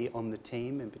everybody on the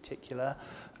team in particular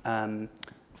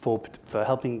for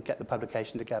helping get the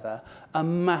publication together. A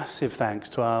massive thanks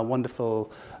to our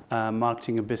wonderful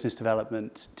marketing and business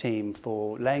development team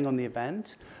for laying on the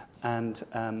event and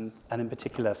in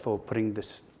particular for putting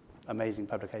this amazing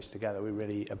publication together. We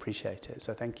really appreciate it,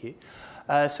 so thank you.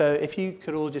 So if you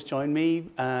could all just join me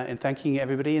in thanking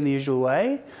everybody in the usual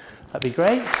way, that'd be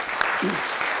great.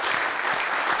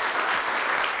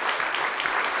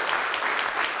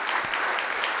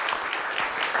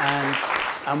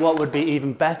 And what would be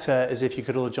even better is if you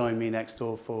could all join me next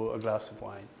door for a glass of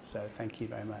wine. So thank you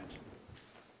very much.